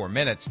 hours and 4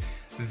 minutes.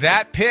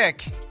 That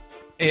pick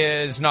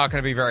is not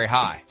going to be very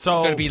high. So it's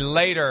going to be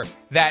later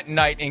that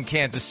night in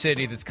Kansas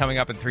City that's coming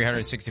up in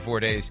 364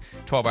 days,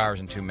 12 hours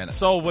and 2 minutes.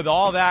 So with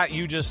all that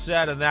you just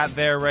said and that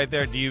there right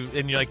there, do you,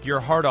 in like your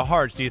heart of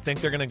hearts, do you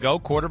think they're going to go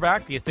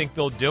quarterback? Do you think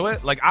they'll do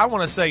it? Like, I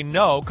want to say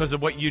no because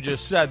of what you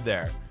just said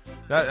there.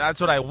 That's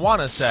what I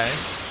want to say,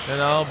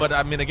 but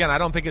I mean, again, I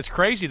don't think it's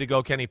crazy to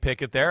go Kenny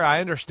Pickett there. I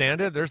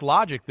understand it. There's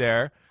logic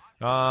there.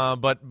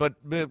 But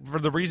for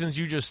the reasons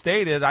you just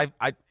stated,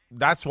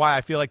 that's why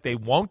I feel like they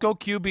won't go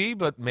QB,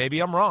 but maybe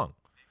I'm wrong.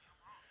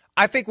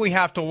 I think we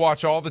have to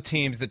watch all the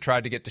teams that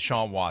tried to get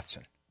Deshaun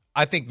Watson.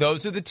 I think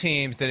those are the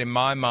teams that, in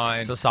my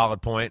mind, it's a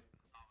solid point,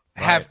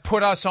 have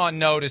put us on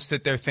notice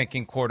that they're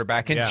thinking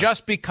quarterback. And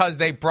just because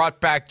they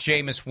brought back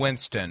Jameis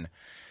Winston,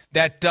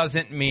 that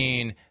doesn't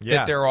mean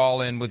that they're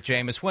all in with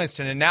Jameis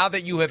Winston. And now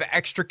that you have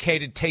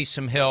extricated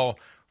Taysom Hill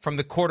from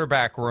the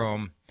quarterback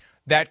room,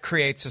 that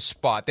creates a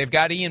spot. They've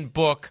got Ian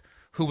Book,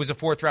 who was a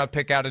fourth-round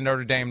pick out of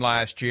Notre Dame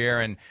last year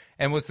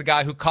and was the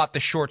guy who caught the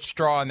short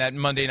straw in that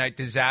Monday night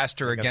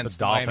disaster against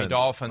the Miami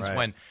Dolphins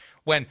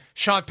when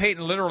Sean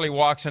Payton literally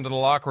walks into the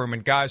locker room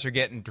and guys are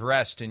getting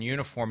dressed in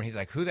uniform, and he's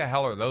like, who the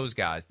hell are those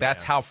guys?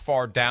 That's how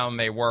far down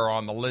they were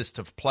on the list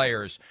of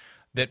players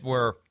that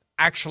were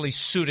actually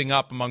suiting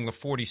up among the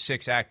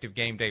 46 active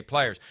game day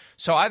players.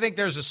 So I think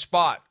there's a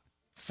spot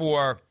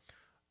for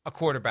a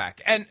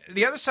quarterback. And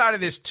the other side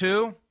of this,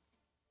 too,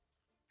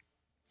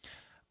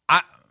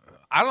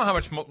 I don't know how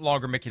much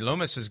longer Mickey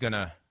Loomis is going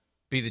to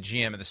be the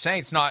GM of the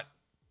Saints, not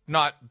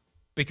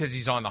because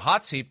he's on the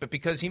hot seat, but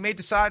because he may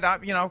decide,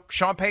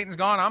 Sean Payton's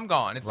gone, I'm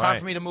gone. It's time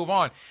for me to move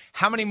on.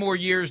 How many more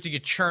years do you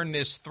churn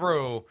this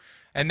through?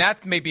 And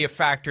that may be a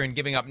factor in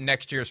giving up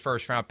next year's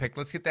first-round pick.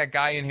 Let's get that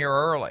guy in here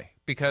early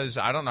because,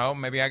 I don't know,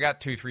 maybe I got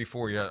 2, 3,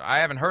 4 years. I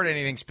haven't heard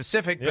anything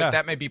specific, but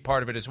that may be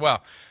part of it as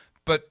well.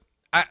 But,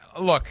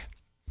 look,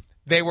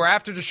 they were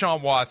after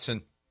Deshaun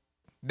Watson.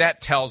 That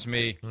tells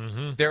me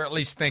they're at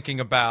least thinking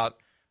about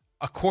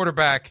a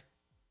quarterback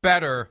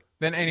better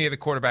than any of the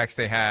quarterbacks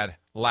they had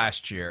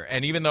last year.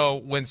 And even though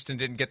Winston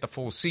didn't get the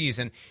full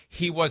season,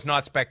 he was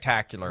not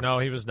spectacular. No,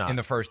 he was not. In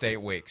the first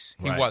 8 weeks.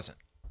 He wasn't.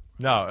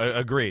 No,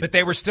 agreed. But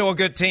they were still a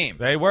good team.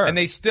 They were. And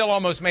they still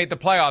almost made the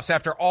playoffs.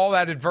 After all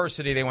that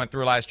adversity they went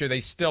through last year,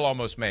 they still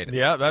almost made it.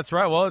 Yeah, that's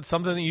right. Well, it's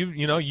something that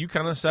you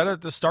kind of said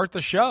it to start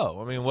the show.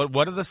 I mean,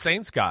 what do the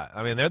Saints got?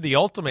 I mean, they're the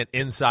ultimate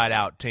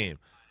inside-out team.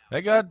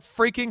 They got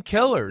freaking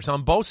killers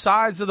on both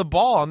sides of the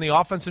ball on the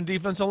offensive and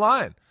defensive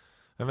line.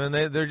 I mean,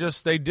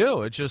 they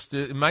do. It's just,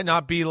 it might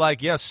not be like,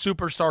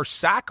 superstar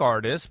sack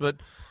artists, but,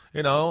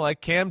 like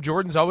Cam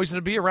Jordan's always going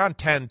to be around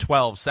 10,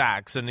 12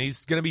 sacks, and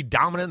he's going to be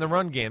dominant in the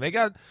run game.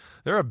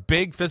 They're a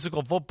big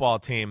physical football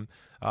team.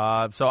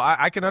 So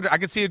I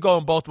can see it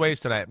going both ways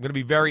tonight. I'm going to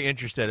be very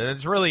interested. And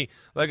it's really,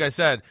 like I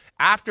said,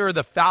 after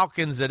the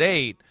Falcons at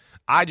 8,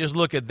 I just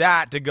look at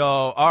that to go,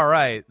 all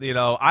right,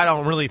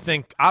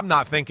 I'm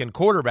not thinking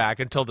quarterback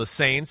until the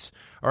Saints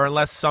or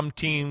unless some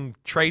team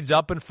trades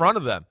up in front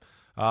of them.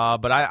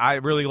 But I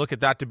really look at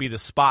that to be the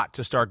spot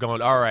to start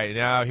going, all right,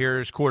 now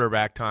here's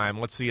quarterback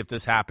time. Let's see if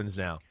this happens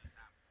now.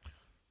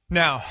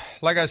 Now,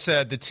 like I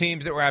said, the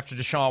teams that were after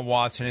Deshaun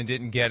Watson and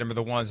didn't get him are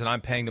the ones that I'm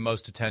paying the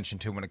most attention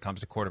to when it comes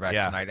to quarterback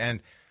tonight.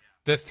 And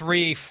the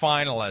 3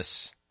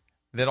 finalists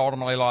that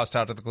ultimately lost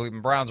out to the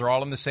Cleveland Browns are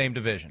all in the same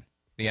division,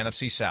 the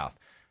NFC South.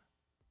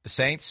 The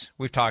Saints,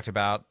 we've talked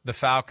about. The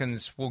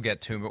Falcons, we'll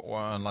get to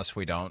unless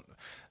we don't.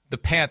 The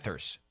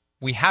Panthers,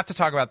 we have to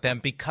talk about them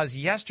because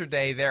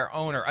yesterday their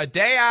owner, a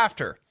day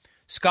after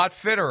Scott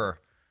Fitterer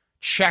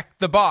checked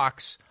the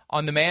box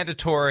on the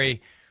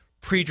mandatory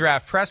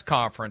pre-draft press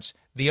conference,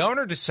 the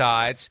owner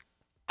decides,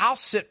 I'll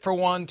sit for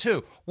one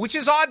too, which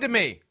is odd to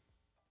me.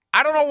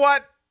 I don't know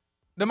what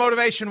the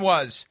motivation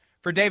was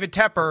for David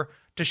Tepper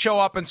to show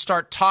up and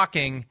start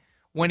talking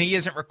when he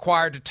isn't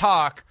required to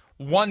talk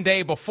one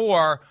day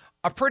before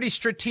a pretty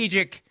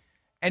strategic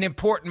and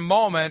important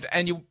moment,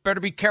 and you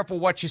better be careful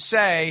what you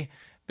say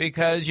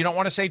because you don't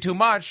want to say too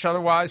much.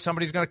 Otherwise,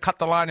 somebody's going to cut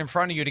the line in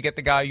front of you to get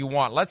the guy you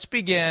want. Let's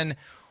begin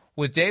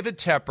with David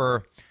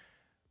Tepper,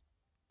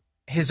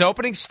 his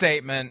opening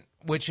statement,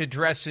 which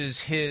addresses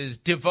his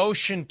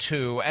devotion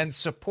to and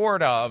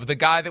support of the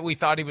guy that we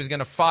thought he was going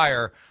to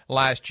fire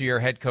last year,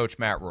 head coach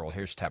Matt Rhule.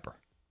 Here's Tepper.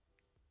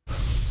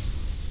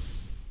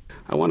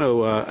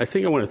 I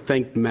think I want to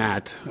thank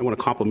Matt. I want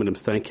to compliment him,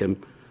 thank him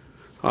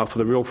for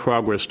the real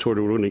progress toward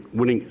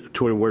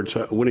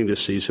winning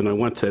this season. I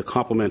want to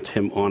compliment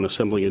him on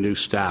assembling a new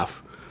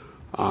staff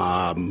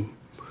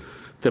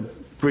that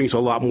brings a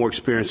lot more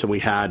experience than we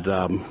had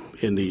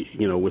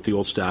with the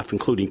old staff,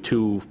 including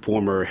 2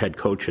 former head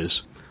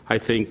coaches. I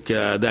think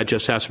that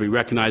just has to be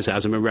recognized. It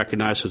hasn't been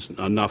recognized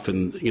enough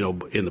in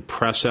the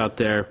press out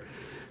there.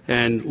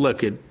 And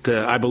look,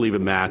 I believe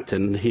in Matt,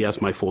 and he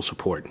has my full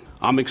support.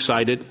 I'm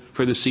excited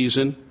for the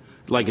season.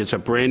 Like it's a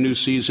brand new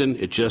season.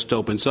 It just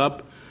opens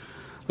up.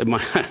 In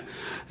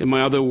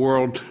my other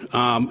world,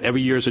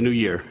 every year is a new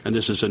year, and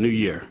this is a new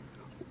year.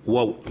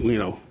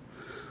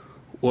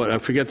 I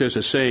forget there's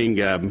a saying,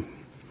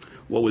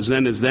 what was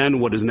then is then,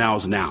 what is now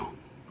is now.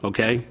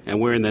 okay? And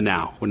we're in the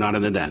now. We're not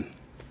in the then.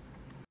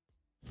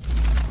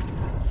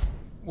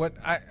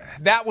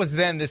 That was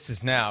then, this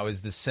is now,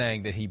 is the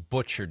saying that he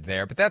butchered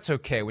there. But that's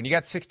okay. When you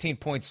got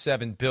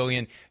 $16.7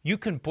 billion, you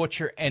can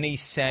butcher any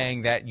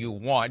saying that you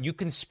want. You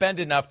can spend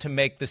enough to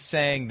make the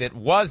saying that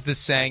was the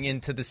saying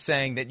into the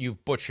saying that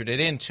you've butchered it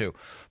into.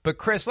 But,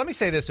 Chris, let me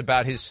say this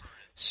about his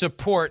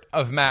support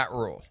of Matt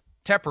Rule.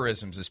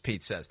 Tepperisms, as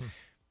Pete says.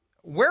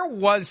 Where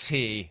was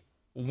he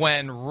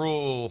when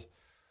Rule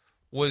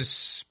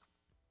was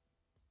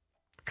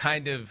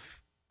kind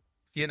of,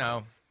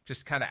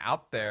 just kind of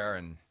out there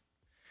and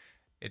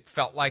it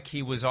felt like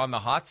he was on the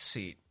hot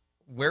seat?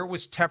 Where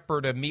was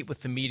Tepper to meet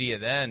with the media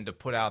then to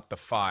put out the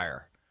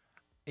fire?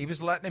 He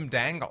was letting him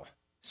dangle.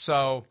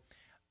 So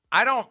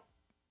I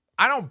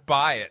don't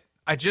buy it.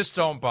 I just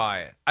don't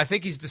buy it. I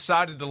think he's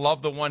decided to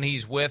love the one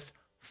he's with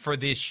for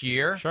this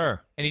year.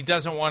 Sure. And he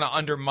doesn't want to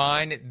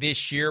undermine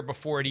this year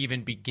before it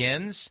even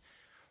begins.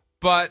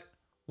 But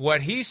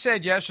what he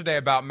said yesterday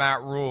about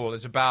Matt Rule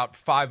is about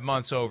 5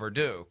 months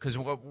overdue. Because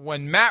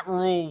when Matt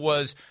Rule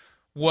was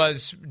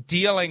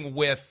dealing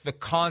with the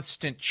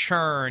constant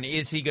churn,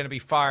 is he going to be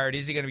fired?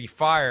 Is he going to be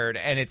fired?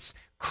 And it's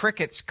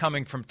crickets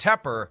coming from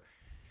Tepper.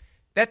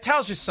 That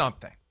tells you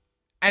something.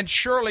 And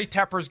surely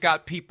Tepper's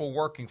got people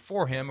working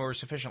for him who are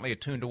sufficiently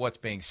attuned to what's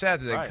being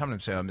said that they can come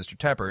to him and say, Mr.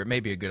 Tepper, it may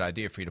be a good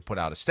idea for you to put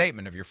out a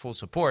statement of your full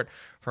support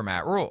for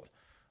Matt Rule.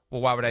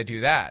 Well, why would I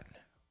do that?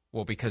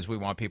 Well, because we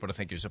want people to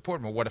think you're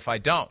supporting. Well, what if I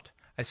don't?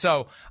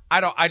 So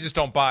I just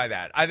don't buy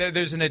that.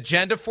 There's an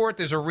agenda for it.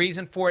 There's a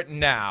reason for it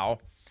now.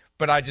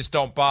 But I just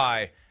don't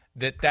buy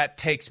that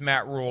takes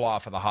Matt Rule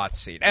off of the hot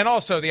seat. And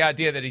also the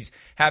idea that he's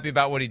happy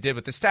about what he did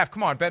with the staff.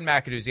 Come on, Ben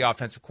McAdoo is the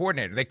offensive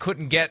coordinator. They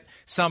couldn't get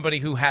somebody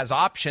who has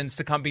options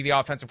to come be the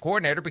offensive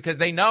coordinator because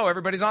they know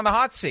everybody's on the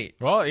hot seat.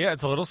 Well, yeah,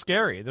 it's a little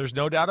scary. There's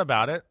no doubt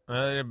about it.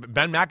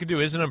 Ben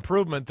McAdoo is an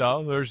improvement,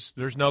 though.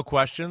 There's no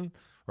question,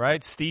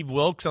 right? Steve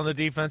Wilkes on the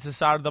defensive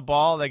side of the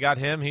ball. They got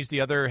him. He's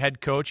the other head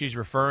coach he's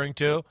referring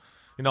to.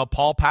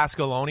 Paul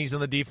Pasqualone's on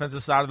the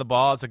defensive side of the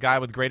ball. It's a guy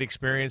with great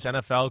experience,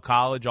 NFL,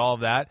 college, all of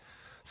that.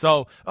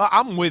 So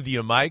I'm with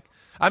you, Mike.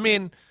 I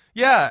mean,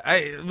 he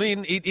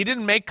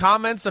didn't make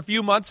comments a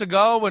few months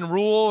ago when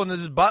Rule and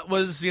his butt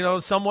was,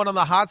 somewhat on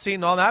the hot seat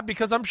and all that,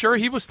 because I'm sure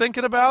he was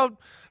thinking about,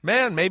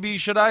 man, maybe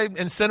should I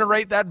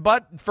incinerate that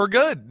butt for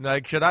good?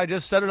 Like, should I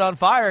just set it on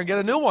fire and get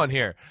a new one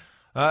here?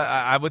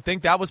 I would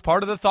think that was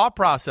part of the thought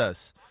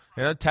process.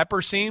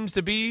 Tepper seems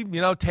to be,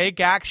 take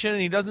action,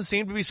 and he doesn't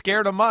seem to be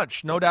scared of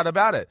much, no doubt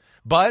about it.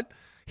 But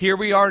here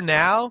we are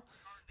now.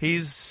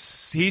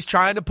 He's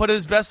trying to put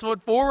his best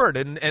foot forward,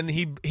 and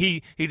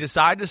he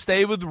decided to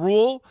stay with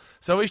Rule.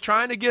 So he's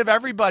trying to give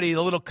everybody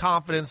a little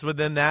confidence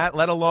within that,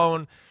 let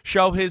alone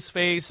show his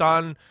face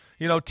on,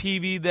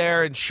 TV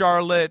there in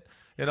Charlotte.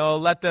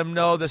 Let them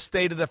know the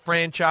state of the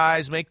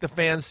franchise, make the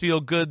fans feel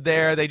good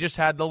there. They just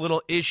had the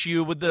little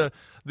issue with the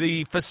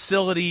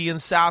facility in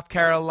South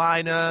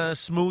Carolina,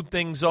 smooth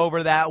things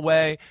over that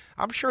way.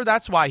 I'm sure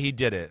that's why he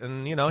did it.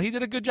 And, he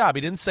did a good job.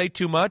 He didn't say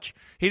too much.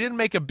 He didn't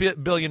make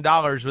 $1 billion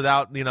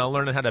without,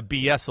 learning how to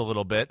BS a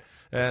little bit.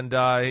 And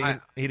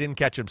he didn't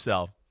catch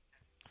himself.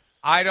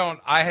 I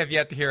have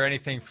yet to hear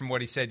anything from what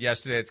he said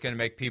yesterday that's going to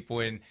make people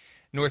in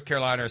North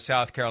Carolina or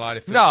South Carolina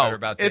feel better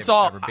about David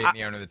Tepper being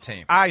the owner of the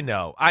team. I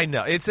know.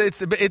 It's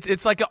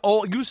like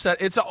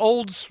it's an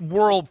old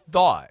world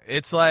thought.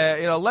 It's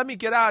like, let me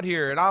get out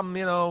here and I'm,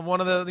 one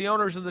of the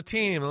owners of the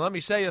team, and let me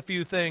say a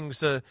few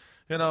things to,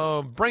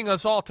 bring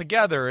us all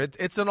together.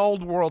 It's an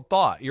old world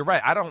thought. You're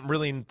right. I don't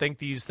really think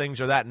these things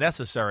are that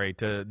necessary.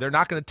 They're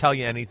not going to tell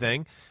you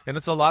anything, and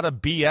it's a lot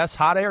of BS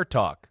hot air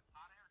talk.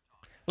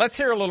 Let's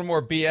hear a little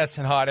more BS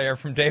and hot air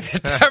from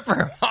David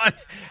Tepper on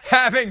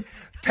having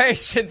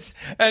patience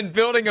and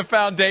building a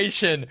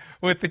foundation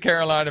with the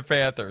Carolina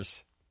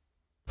Panthers.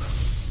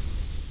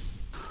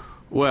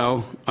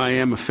 Well, I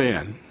am a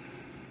fan,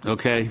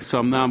 okay?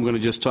 So now I'm going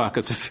to just talk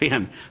as a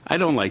fan. I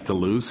don't like to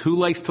lose. Who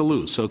likes to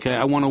lose, okay?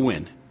 I want to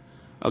win,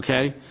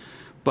 okay?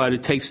 But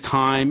it takes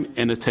time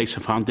and it takes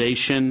a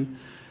foundation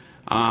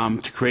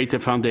to create the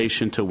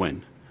foundation to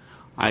win.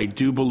 I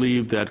do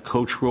believe that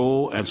Coach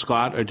Rule and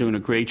Scott are doing a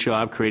great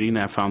job creating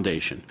that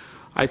foundation.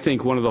 I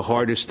think one of the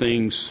hardest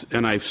things,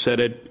 and I've said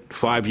it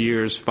 5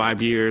 years from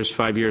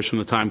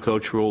the time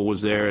Coach Rule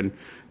was there, and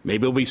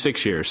maybe it'll be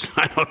 6 years.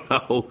 I don't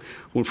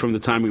know, from the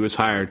time he was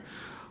hired.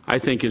 I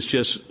think it's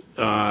just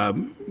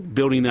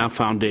building that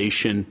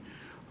foundation,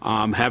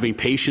 having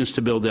patience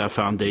to build that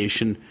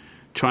foundation,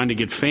 trying to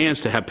get fans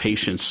to have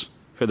patience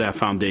for that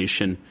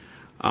foundation,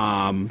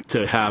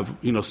 to have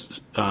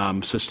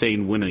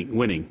sustained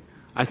winning.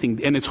 I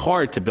think, and it's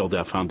hard to build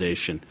that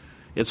foundation.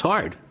 It's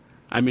hard.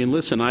 I mean,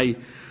 listen, I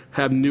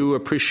have new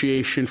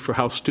appreciation for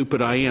how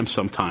stupid I am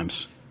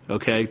sometimes.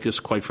 Okay,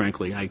 just quite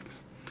frankly, I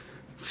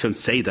shouldn't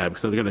say that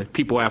because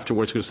people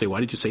afterwards are going to say, "Why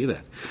did you say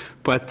that?"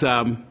 But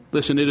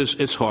listen,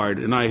 it's hard,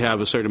 and I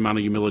have a certain amount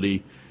of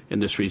humility in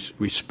this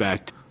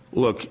respect.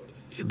 Look,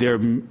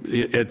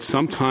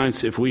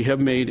 sometimes if we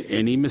have made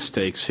any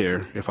mistakes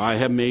here, if I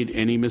have made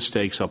any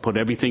mistakes, I'll put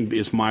everything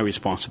as my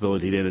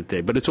responsibility at the end of the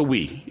day. But it's a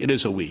we. It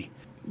is a we.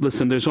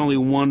 listen, there's only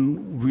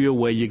one real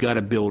way you got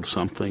to build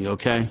something,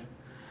 okay?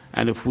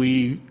 And if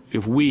we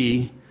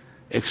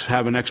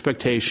have an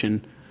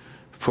expectation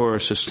for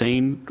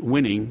sustained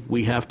winning,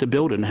 we have to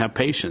build it and have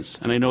patience.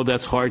 And I know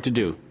that's hard to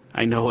do.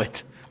 I know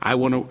it. I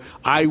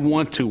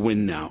want to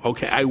win now.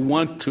 Okay, I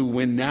want to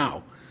win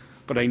now.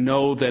 But I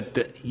know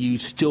that you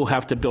still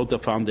have to build the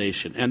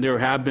foundation. And there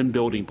have been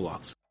building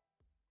blocks.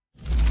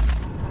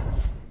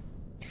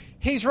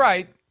 He's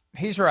right.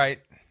 He's right.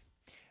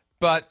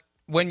 But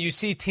when you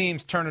see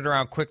teams turn it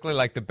around quickly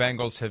like the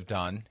Bengals have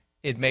done,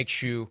 it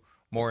makes you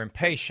more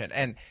impatient.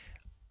 And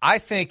I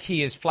think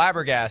he is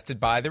flabbergasted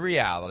by the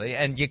reality,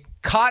 and you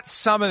caught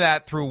some of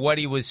that through what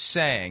he was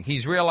saying.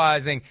 He's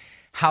realizing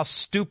how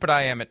stupid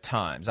I am at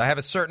times. I have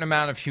a certain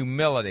amount of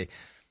humility.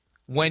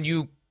 When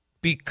you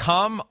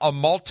become a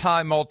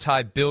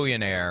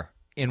multi-billionaire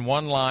in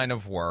one line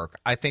of work,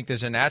 I think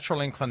there's a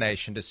natural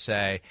inclination to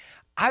say,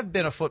 I've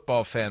been a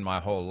football fan my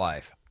whole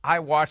life. I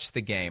watch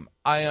the game.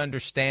 I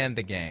understand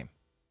the game.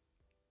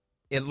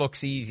 It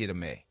looks easy to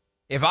me.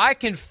 If I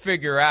can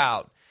figure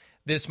out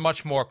this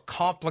much more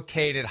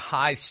complicated,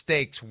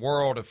 high-stakes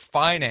world of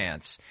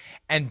finance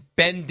and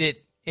bend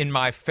it in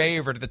my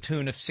favor to the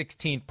tune of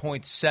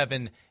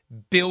 $16.7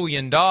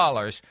 billion,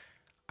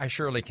 I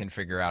surely can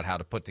figure out how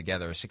to put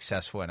together a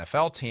successful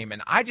NFL team.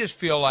 And I just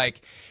feel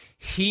like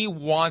he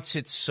wants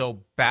it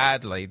so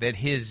badly that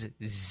his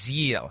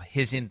zeal,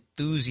 his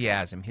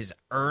enthusiasm, his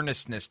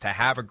earnestness to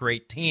have a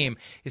great team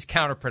is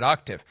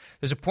counterproductive.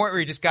 There's a point where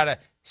you just got to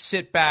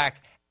sit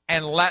back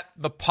and let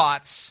the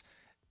pots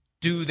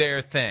do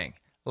their thing.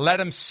 Let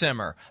them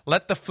simmer.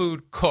 Let the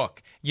food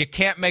cook. You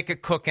can't make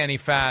it cook any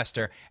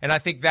faster. And I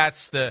think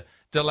that's the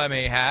dilemma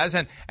he has.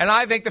 And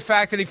I think the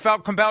fact that he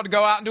felt compelled to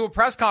go out and do a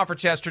press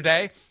conference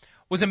yesterday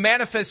was a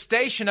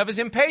manifestation of his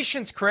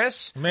impatience,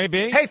 Chris.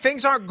 Maybe. Hey,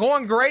 things aren't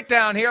going great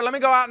down here. Let me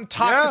go out and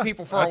talk to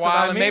people for a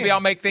while, and maybe I'll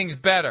make things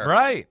better.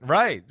 Right.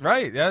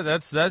 Yeah,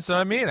 that's what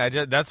I mean.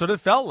 That's what it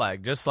felt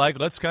like. Just like,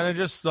 let's kind of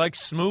just like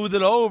smooth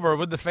it over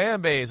with the fan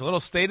base. A little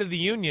State of the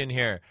Union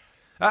here.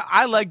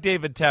 I like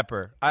David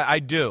Tepper. I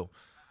do.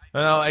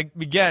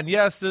 Again,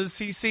 yes, does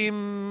he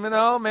seem,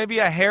 maybe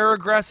a hair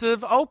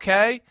aggressive?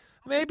 Okay,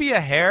 maybe a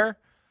hair.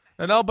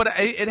 But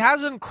it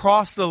hasn't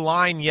crossed the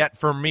line yet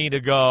for me to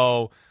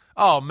go,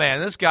 oh, man,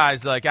 this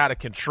guy's like out of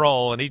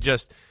control, and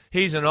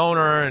he's an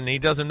owner, and he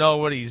doesn't know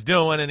what he's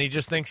doing, and he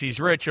just thinks he's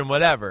rich and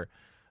whatever.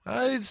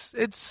 I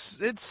feel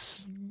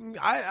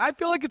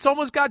like it's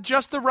almost got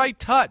just the right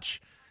touch.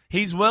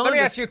 He's willing. Let me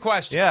ask you a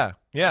question.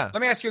 Yeah.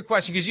 Let me ask you a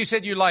question because you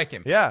said you like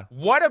him. Yeah.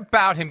 What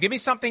about him? Give me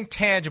something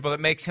tangible that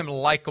makes him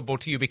likable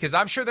to you, because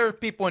I'm sure there are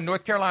people in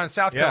North Carolina and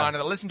South Carolina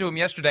that listened to him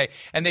yesterday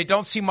and they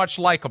don't see much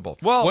likable.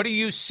 Well, what do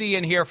you see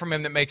and hear from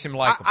him that makes him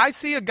likable? I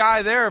see a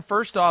guy there,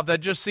 first off, that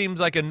just seems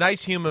like a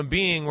nice human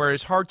being where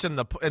his heart's in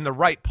the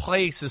right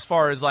place as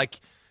far as like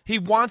he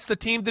wants the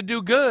team to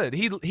do good.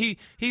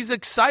 He's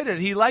excited.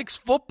 He likes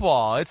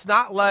football. It's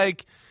not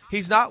like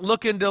he's not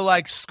looking to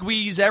like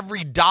squeeze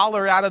every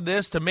dollar out of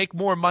this to make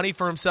more money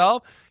for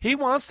himself. He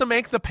wants to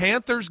make the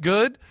Panthers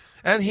good,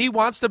 and he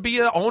wants to be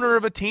an owner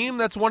of a team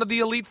that's one of the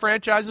elite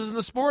franchises in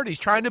the sport. He's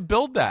trying to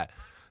build that.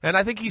 And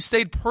I think he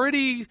stayed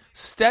pretty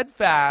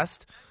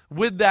steadfast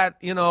with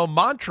that,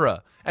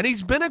 mantra. And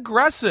he's been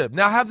aggressive.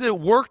 Now, have it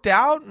worked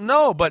out?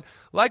 No, but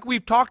like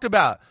we've talked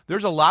about,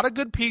 there's a lot of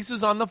good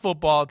pieces on the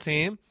football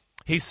team.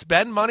 He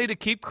spent money to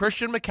keep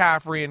Christian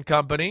McCaffrey and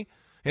company.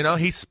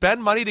 He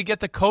spent money to get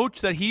the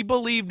coach that he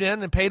believed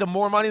in and paid him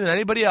more money than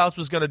anybody else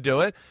was going to do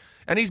it.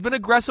 And he's been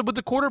aggressive with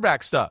the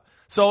quarterback stuff.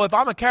 So if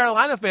I'm a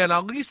Carolina fan,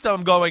 at least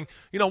I'm going,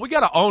 we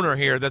got an owner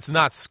here that's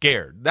not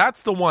scared.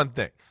 That's the one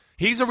thing.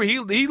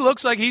 He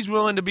looks like he's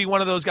willing to be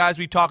one of those guys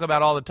we talk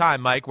about all the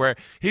time, Mike, where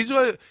he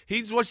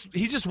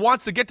just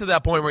wants to get to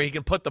that point where he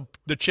can put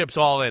the chips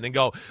all in and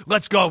go,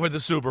 let's go for the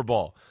Super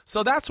Bowl.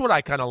 So that's what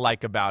I kind of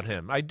like about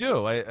him. I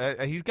do.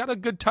 He's got a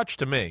good touch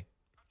to me.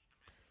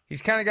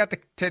 He's kind of got the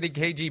Teddy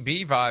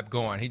KGB vibe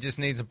going. He just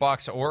needs a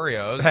box of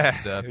Oreos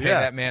to pay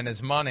that man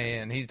his money,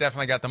 and he's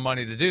definitely got the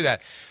money to do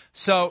that.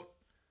 So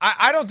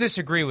I don't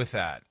disagree with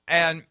that.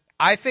 And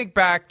I think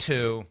back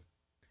to,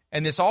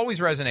 and this always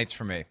resonates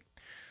for me,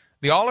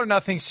 the All or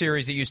Nothing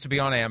series that used to be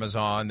on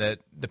Amazon, that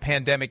the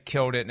pandemic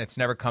killed it and it's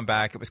never come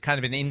back. It was kind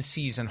of an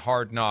in-season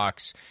Hard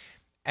Knocks.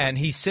 And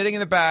he's sitting in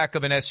the back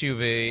of an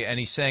SUV, and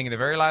he's saying in the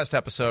very last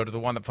episode of the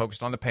one that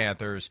focused on the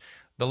Panthers,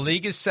 the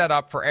league is set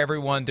up for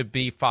everyone to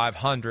be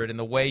 500, and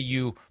the way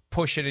you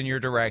push it in your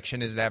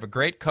direction is to have a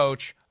great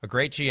coach, a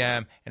great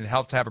GM, and it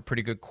helps to have a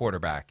pretty good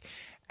quarterback.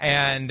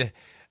 And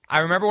I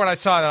remember when I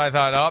saw that, I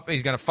thought,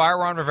 he's going to fire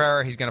Ron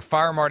Rivera, he's going to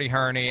fire Marty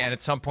Herney, and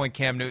at some point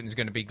Cam Newton's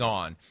going to be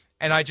gone.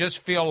 And I just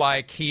feel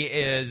like he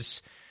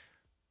is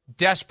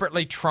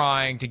desperately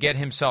trying to get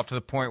himself to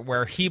the point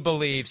where he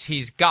believes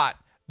he's got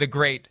the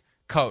great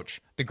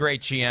coach, the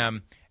great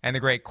GM, and the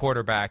great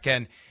quarterback.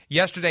 And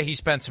yesterday he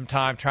spent some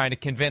time trying to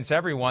convince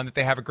everyone that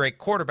they have a great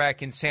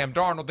quarterback in Sam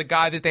Darnold, the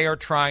guy that they are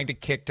trying to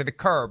kick to the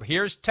curb.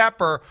 Here's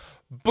Tepper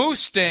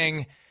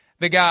boosting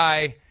the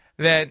guy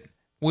that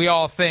we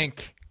all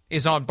think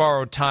is on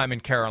borrowed time in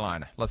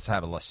Carolina. Let's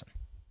have a listen.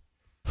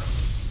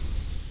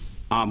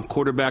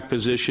 Quarterback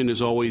position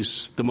is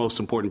always the most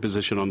important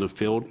position on the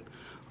field.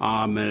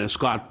 And as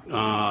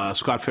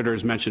Scott Fitter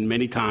has mentioned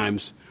many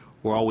times,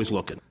 we're always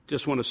looking.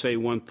 Just want to say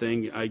one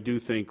thing. I do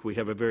think we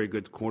have a very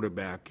good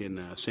quarterback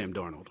in Sam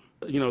Darnold.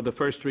 You know, the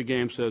first 3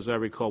 games, as I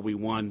recall, we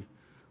won.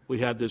 We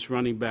had this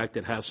running back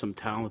that has some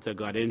talent that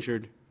got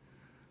injured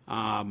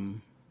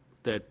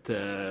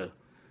that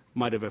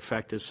might have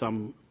affected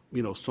some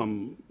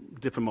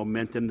different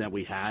momentum that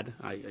we had.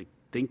 I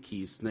think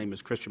his name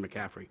is Christian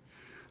McCaffrey.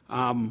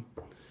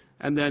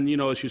 And then, you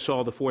know, as you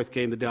saw the 4th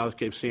game, the Dallas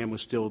game, Sam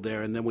was still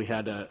there. And then we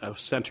had a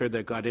center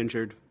that got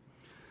injured.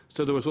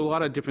 So there was a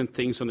lot of different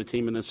things on the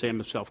team, and then Sam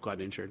himself got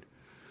injured.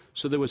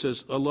 So there was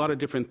a lot of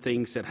different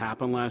things that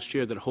happened last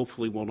year that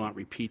hopefully will not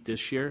repeat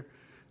this year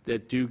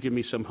that do give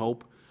me some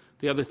hope.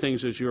 The other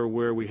things, as you're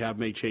aware, we have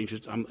made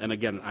changes. And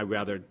again, I'd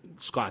rather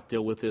Scott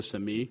deal with this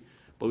than me,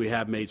 but we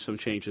have made some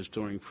changes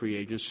during free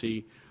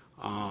agency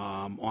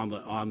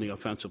on the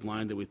offensive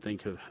line that we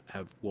think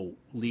will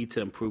lead to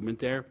improvement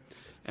there.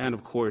 And,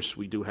 of course,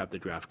 we do have the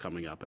draft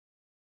coming up.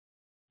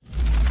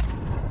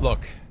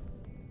 Look,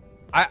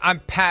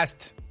 I'm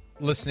past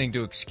listening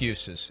to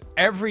excuses.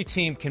 Every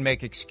team can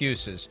make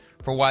excuses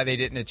for why they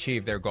didn't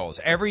achieve their goals.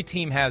 Every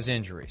team has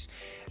injuries.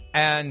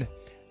 And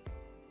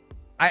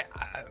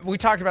we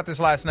talked about this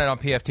last night on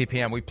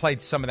PFTPM. We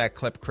played some of that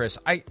clip, Chris.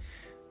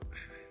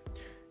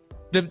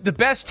 The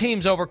best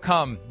teams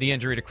overcome the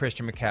injury to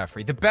Christian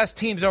McCaffrey. The best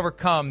teams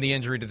overcome the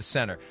injury to the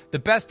center. The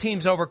best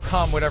teams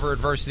overcome whatever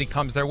adversity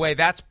comes their way.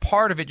 That's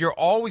part of it. You're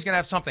always going to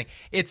have something.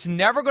 It's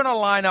never going to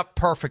line up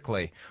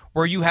perfectly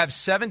where you have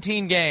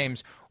 17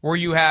 games where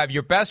you have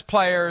your best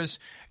players,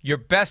 your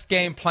best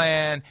game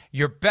plan,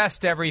 your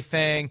best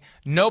everything,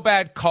 no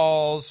bad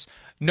calls,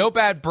 no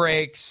bad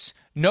breaks,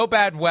 no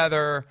bad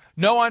weather,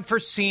 no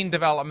unforeseen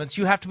developments.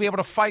 You have to be able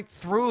to fight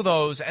through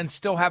those and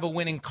still have a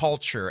winning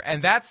culture.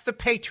 And that's the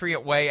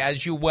Patriot way,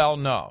 as you well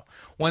know.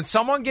 When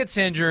someone gets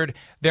injured,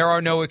 there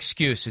are no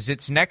excuses.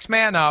 It's next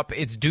man up,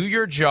 it's do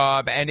your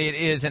job, and it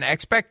is an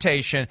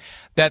expectation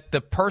that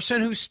the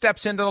person who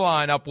steps into the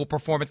lineup will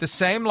perform at the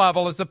same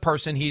level as the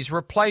person he's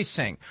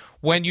replacing.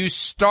 When you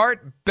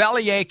start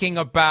bellyaching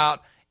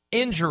about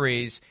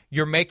injuries,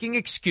 you're making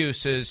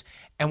excuses,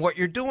 and what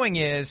you're doing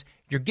is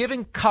you're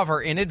giving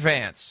cover in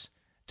advance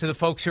to the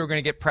folks who are going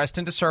to get pressed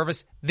into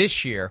service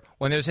this year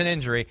when there's an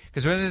injury.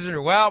 Because when there's an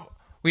injury, well,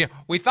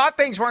 we thought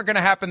things weren't going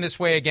to happen this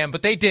way again,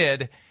 but they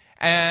did.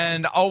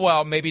 And, oh,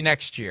 well, maybe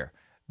next year.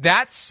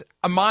 That's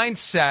a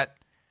mindset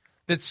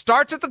that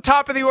starts at the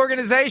top of the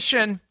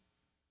organization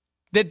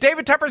that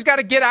David Tepper's got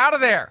to get out of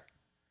there.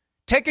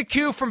 Take a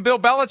cue from Bill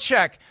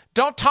Belichick.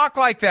 Don't talk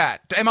like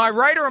that. Am I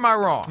right or am I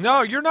wrong?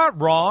 No, you're not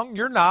wrong.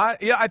 You're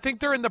not. Yeah, I think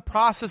they're in the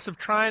process of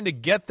trying to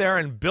get there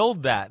and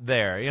build that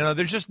there. You know,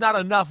 there's just not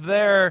enough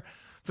there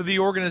for the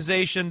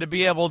organization to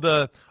be able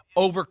to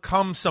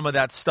overcome some of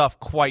that stuff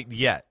quite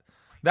yet.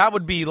 That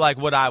would be like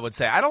what I would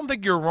say. I don't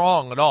think you're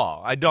wrong at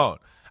all. I don't.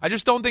 I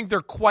just don't think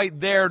they're quite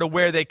there to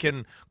where they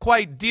can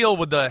quite deal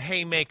with the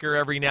haymaker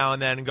every now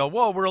and then and go,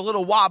 whoa, we're a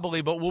little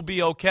wobbly, but we'll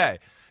be okay.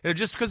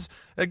 Just because,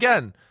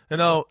 again, you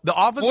know, the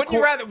offense. Wouldn't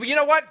you rather? You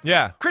know what?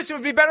 Yeah. Chris, it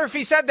would be better if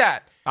he said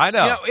that. I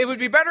know. You know, it would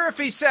be better if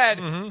he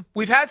said,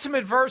 we've had some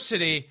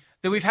adversity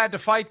that we've had to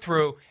fight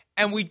through,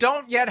 and we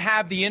don't yet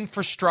have the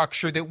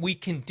infrastructure that we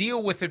can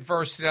deal with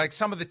adversity like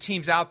some of the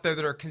teams out there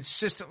that are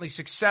consistently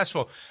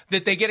successful,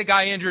 that they get a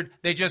guy injured,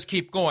 they just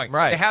keep going.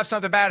 Right. They have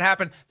something bad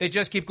happen, they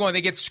just keep going.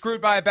 They get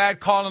screwed by a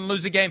bad call and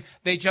lose a game,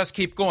 they just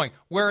keep going.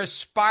 We're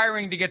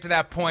aspiring to get to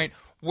that point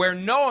where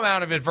no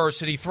amount of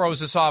adversity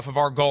throws us off of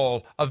our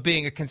goal of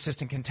being a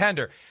consistent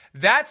contender.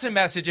 That's a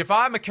message, if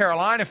I'm a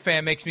Carolina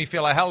fan, makes me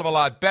feel a hell of a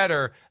lot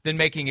better than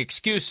making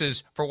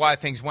excuses for why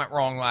things went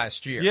wrong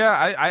last year. Yeah,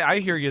 I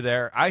hear you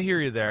there. I hear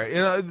you there. You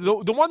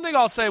know, the one thing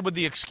I'll say with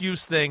the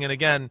excuse thing, and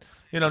again,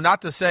 you know,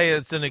 not to say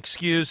it's an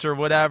excuse or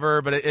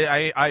whatever, but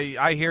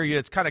I hear you.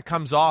 It kind of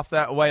comes off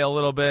that way a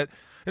little bit.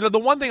 You know, the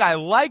one thing I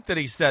like that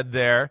he said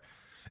there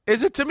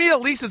is it, to me,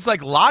 at least it's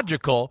like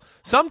logical.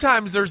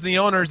 Sometimes there's the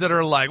owners that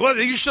are like, well,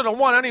 you should have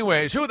won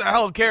anyways. Who the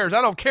hell cares?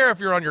 I don't care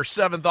if you're on your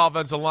 7th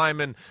offensive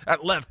lineman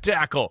at left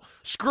tackle.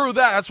 Screw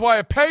that. That's why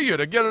I pay you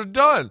to get it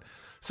done.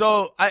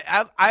 So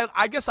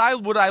I guess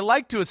what I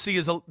like to see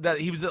is that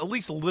he was at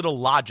least a little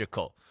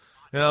logical.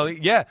 You know,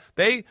 yeah,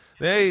 they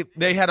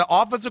had an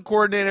offensive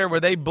coordinator where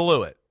they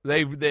blew it.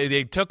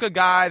 They took a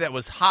guy that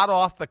was hot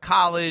off the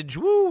college.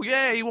 Woo,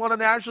 yeah, he won a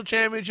national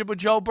championship with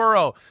Joe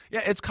Burrow.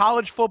 Yeah, it's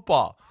college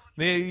football.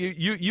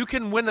 You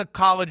can win a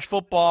college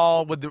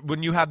football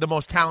when you have the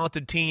most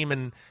talented team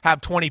and have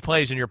 20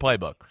 plays in your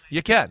playbook.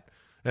 You can.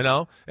 You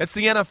know, it's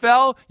the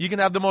NFL. You can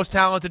have the most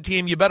talented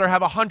team. You better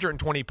have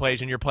 120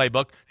 plays in your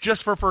playbook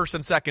just for first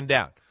and second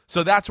down.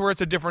 So that's where it's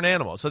a different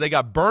animal. So they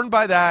got burned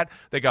by that.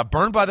 They got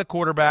burned by the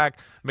quarterback.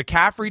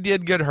 McCaffrey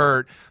did get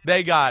hurt.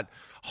 They got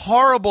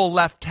horrible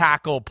left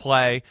tackle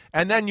play,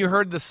 and then you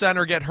heard the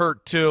center get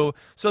hurt too.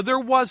 So there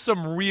was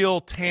some real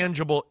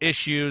tangible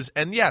issues,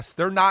 and yes,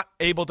 they're not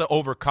able to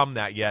overcome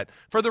that yet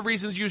for the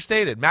reasons you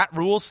stated. Matt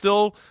Rule's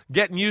still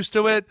getting used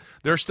to it.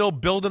 They're still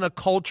building a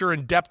culture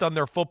and depth on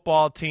their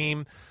football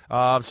team.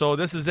 So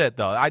this is it,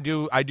 though. I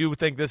do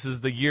think this is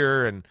the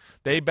year, and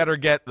they better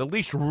get at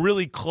least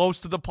really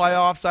close to the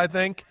playoffs, I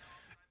think,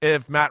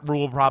 if Matt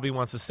Rule probably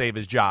wants to save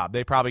his job.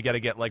 They probably got to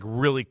get, like,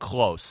 really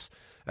close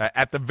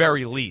at the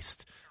very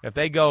least. If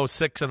they go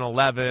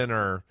 6-11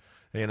 or,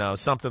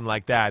 something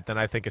like that, then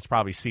I think it's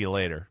probably see you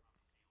later.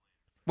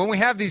 When we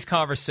have these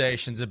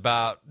conversations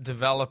about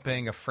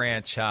developing a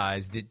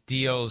franchise that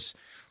deals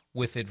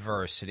with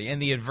adversity,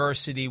 and the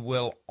adversity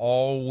will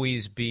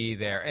always be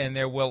there, and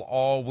there will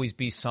always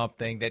be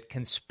something that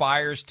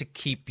conspires to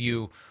keep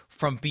you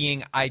from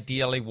being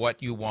ideally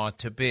what you want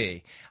to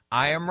be.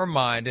 I am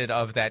reminded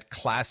of that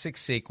classic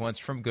sequence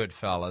from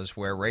Goodfellas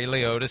where Ray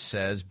Liotta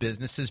says,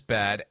 business is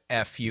bad,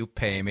 F you,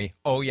 pay me.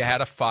 Oh, you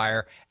had a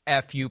fire,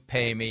 F you,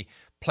 pay me.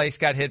 Place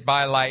got hit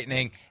by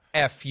lightning,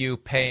 F you,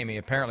 pay me.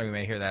 Apparently we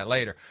may hear that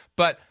later.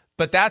 But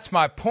that's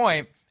my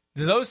point.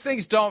 Those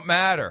things don't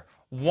matter.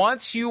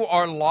 Once you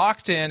are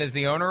locked in as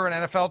the owner of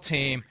an NFL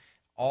team,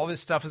 all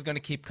this stuff is going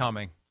to keep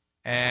coming.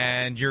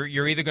 And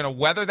you're either going to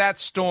weather that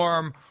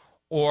storm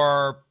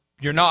or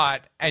you're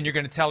not, and you're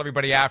going to tell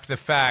everybody after the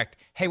fact,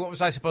 hey, what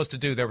was I supposed to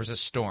do? There was a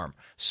storm.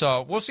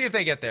 So we'll see if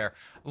they get there.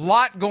 A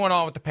lot going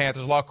on with the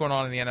Panthers, a lot going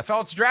on in the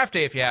NFL. It's draft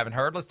day if you haven't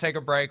heard. Let's take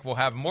a break. We'll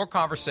have more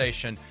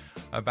conversation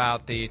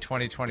about the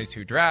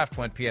 2022 draft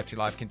when PFT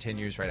Live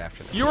continues right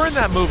after this. You were in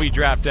that movie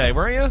Draft Day,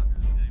 weren't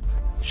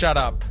you? Shut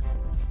up.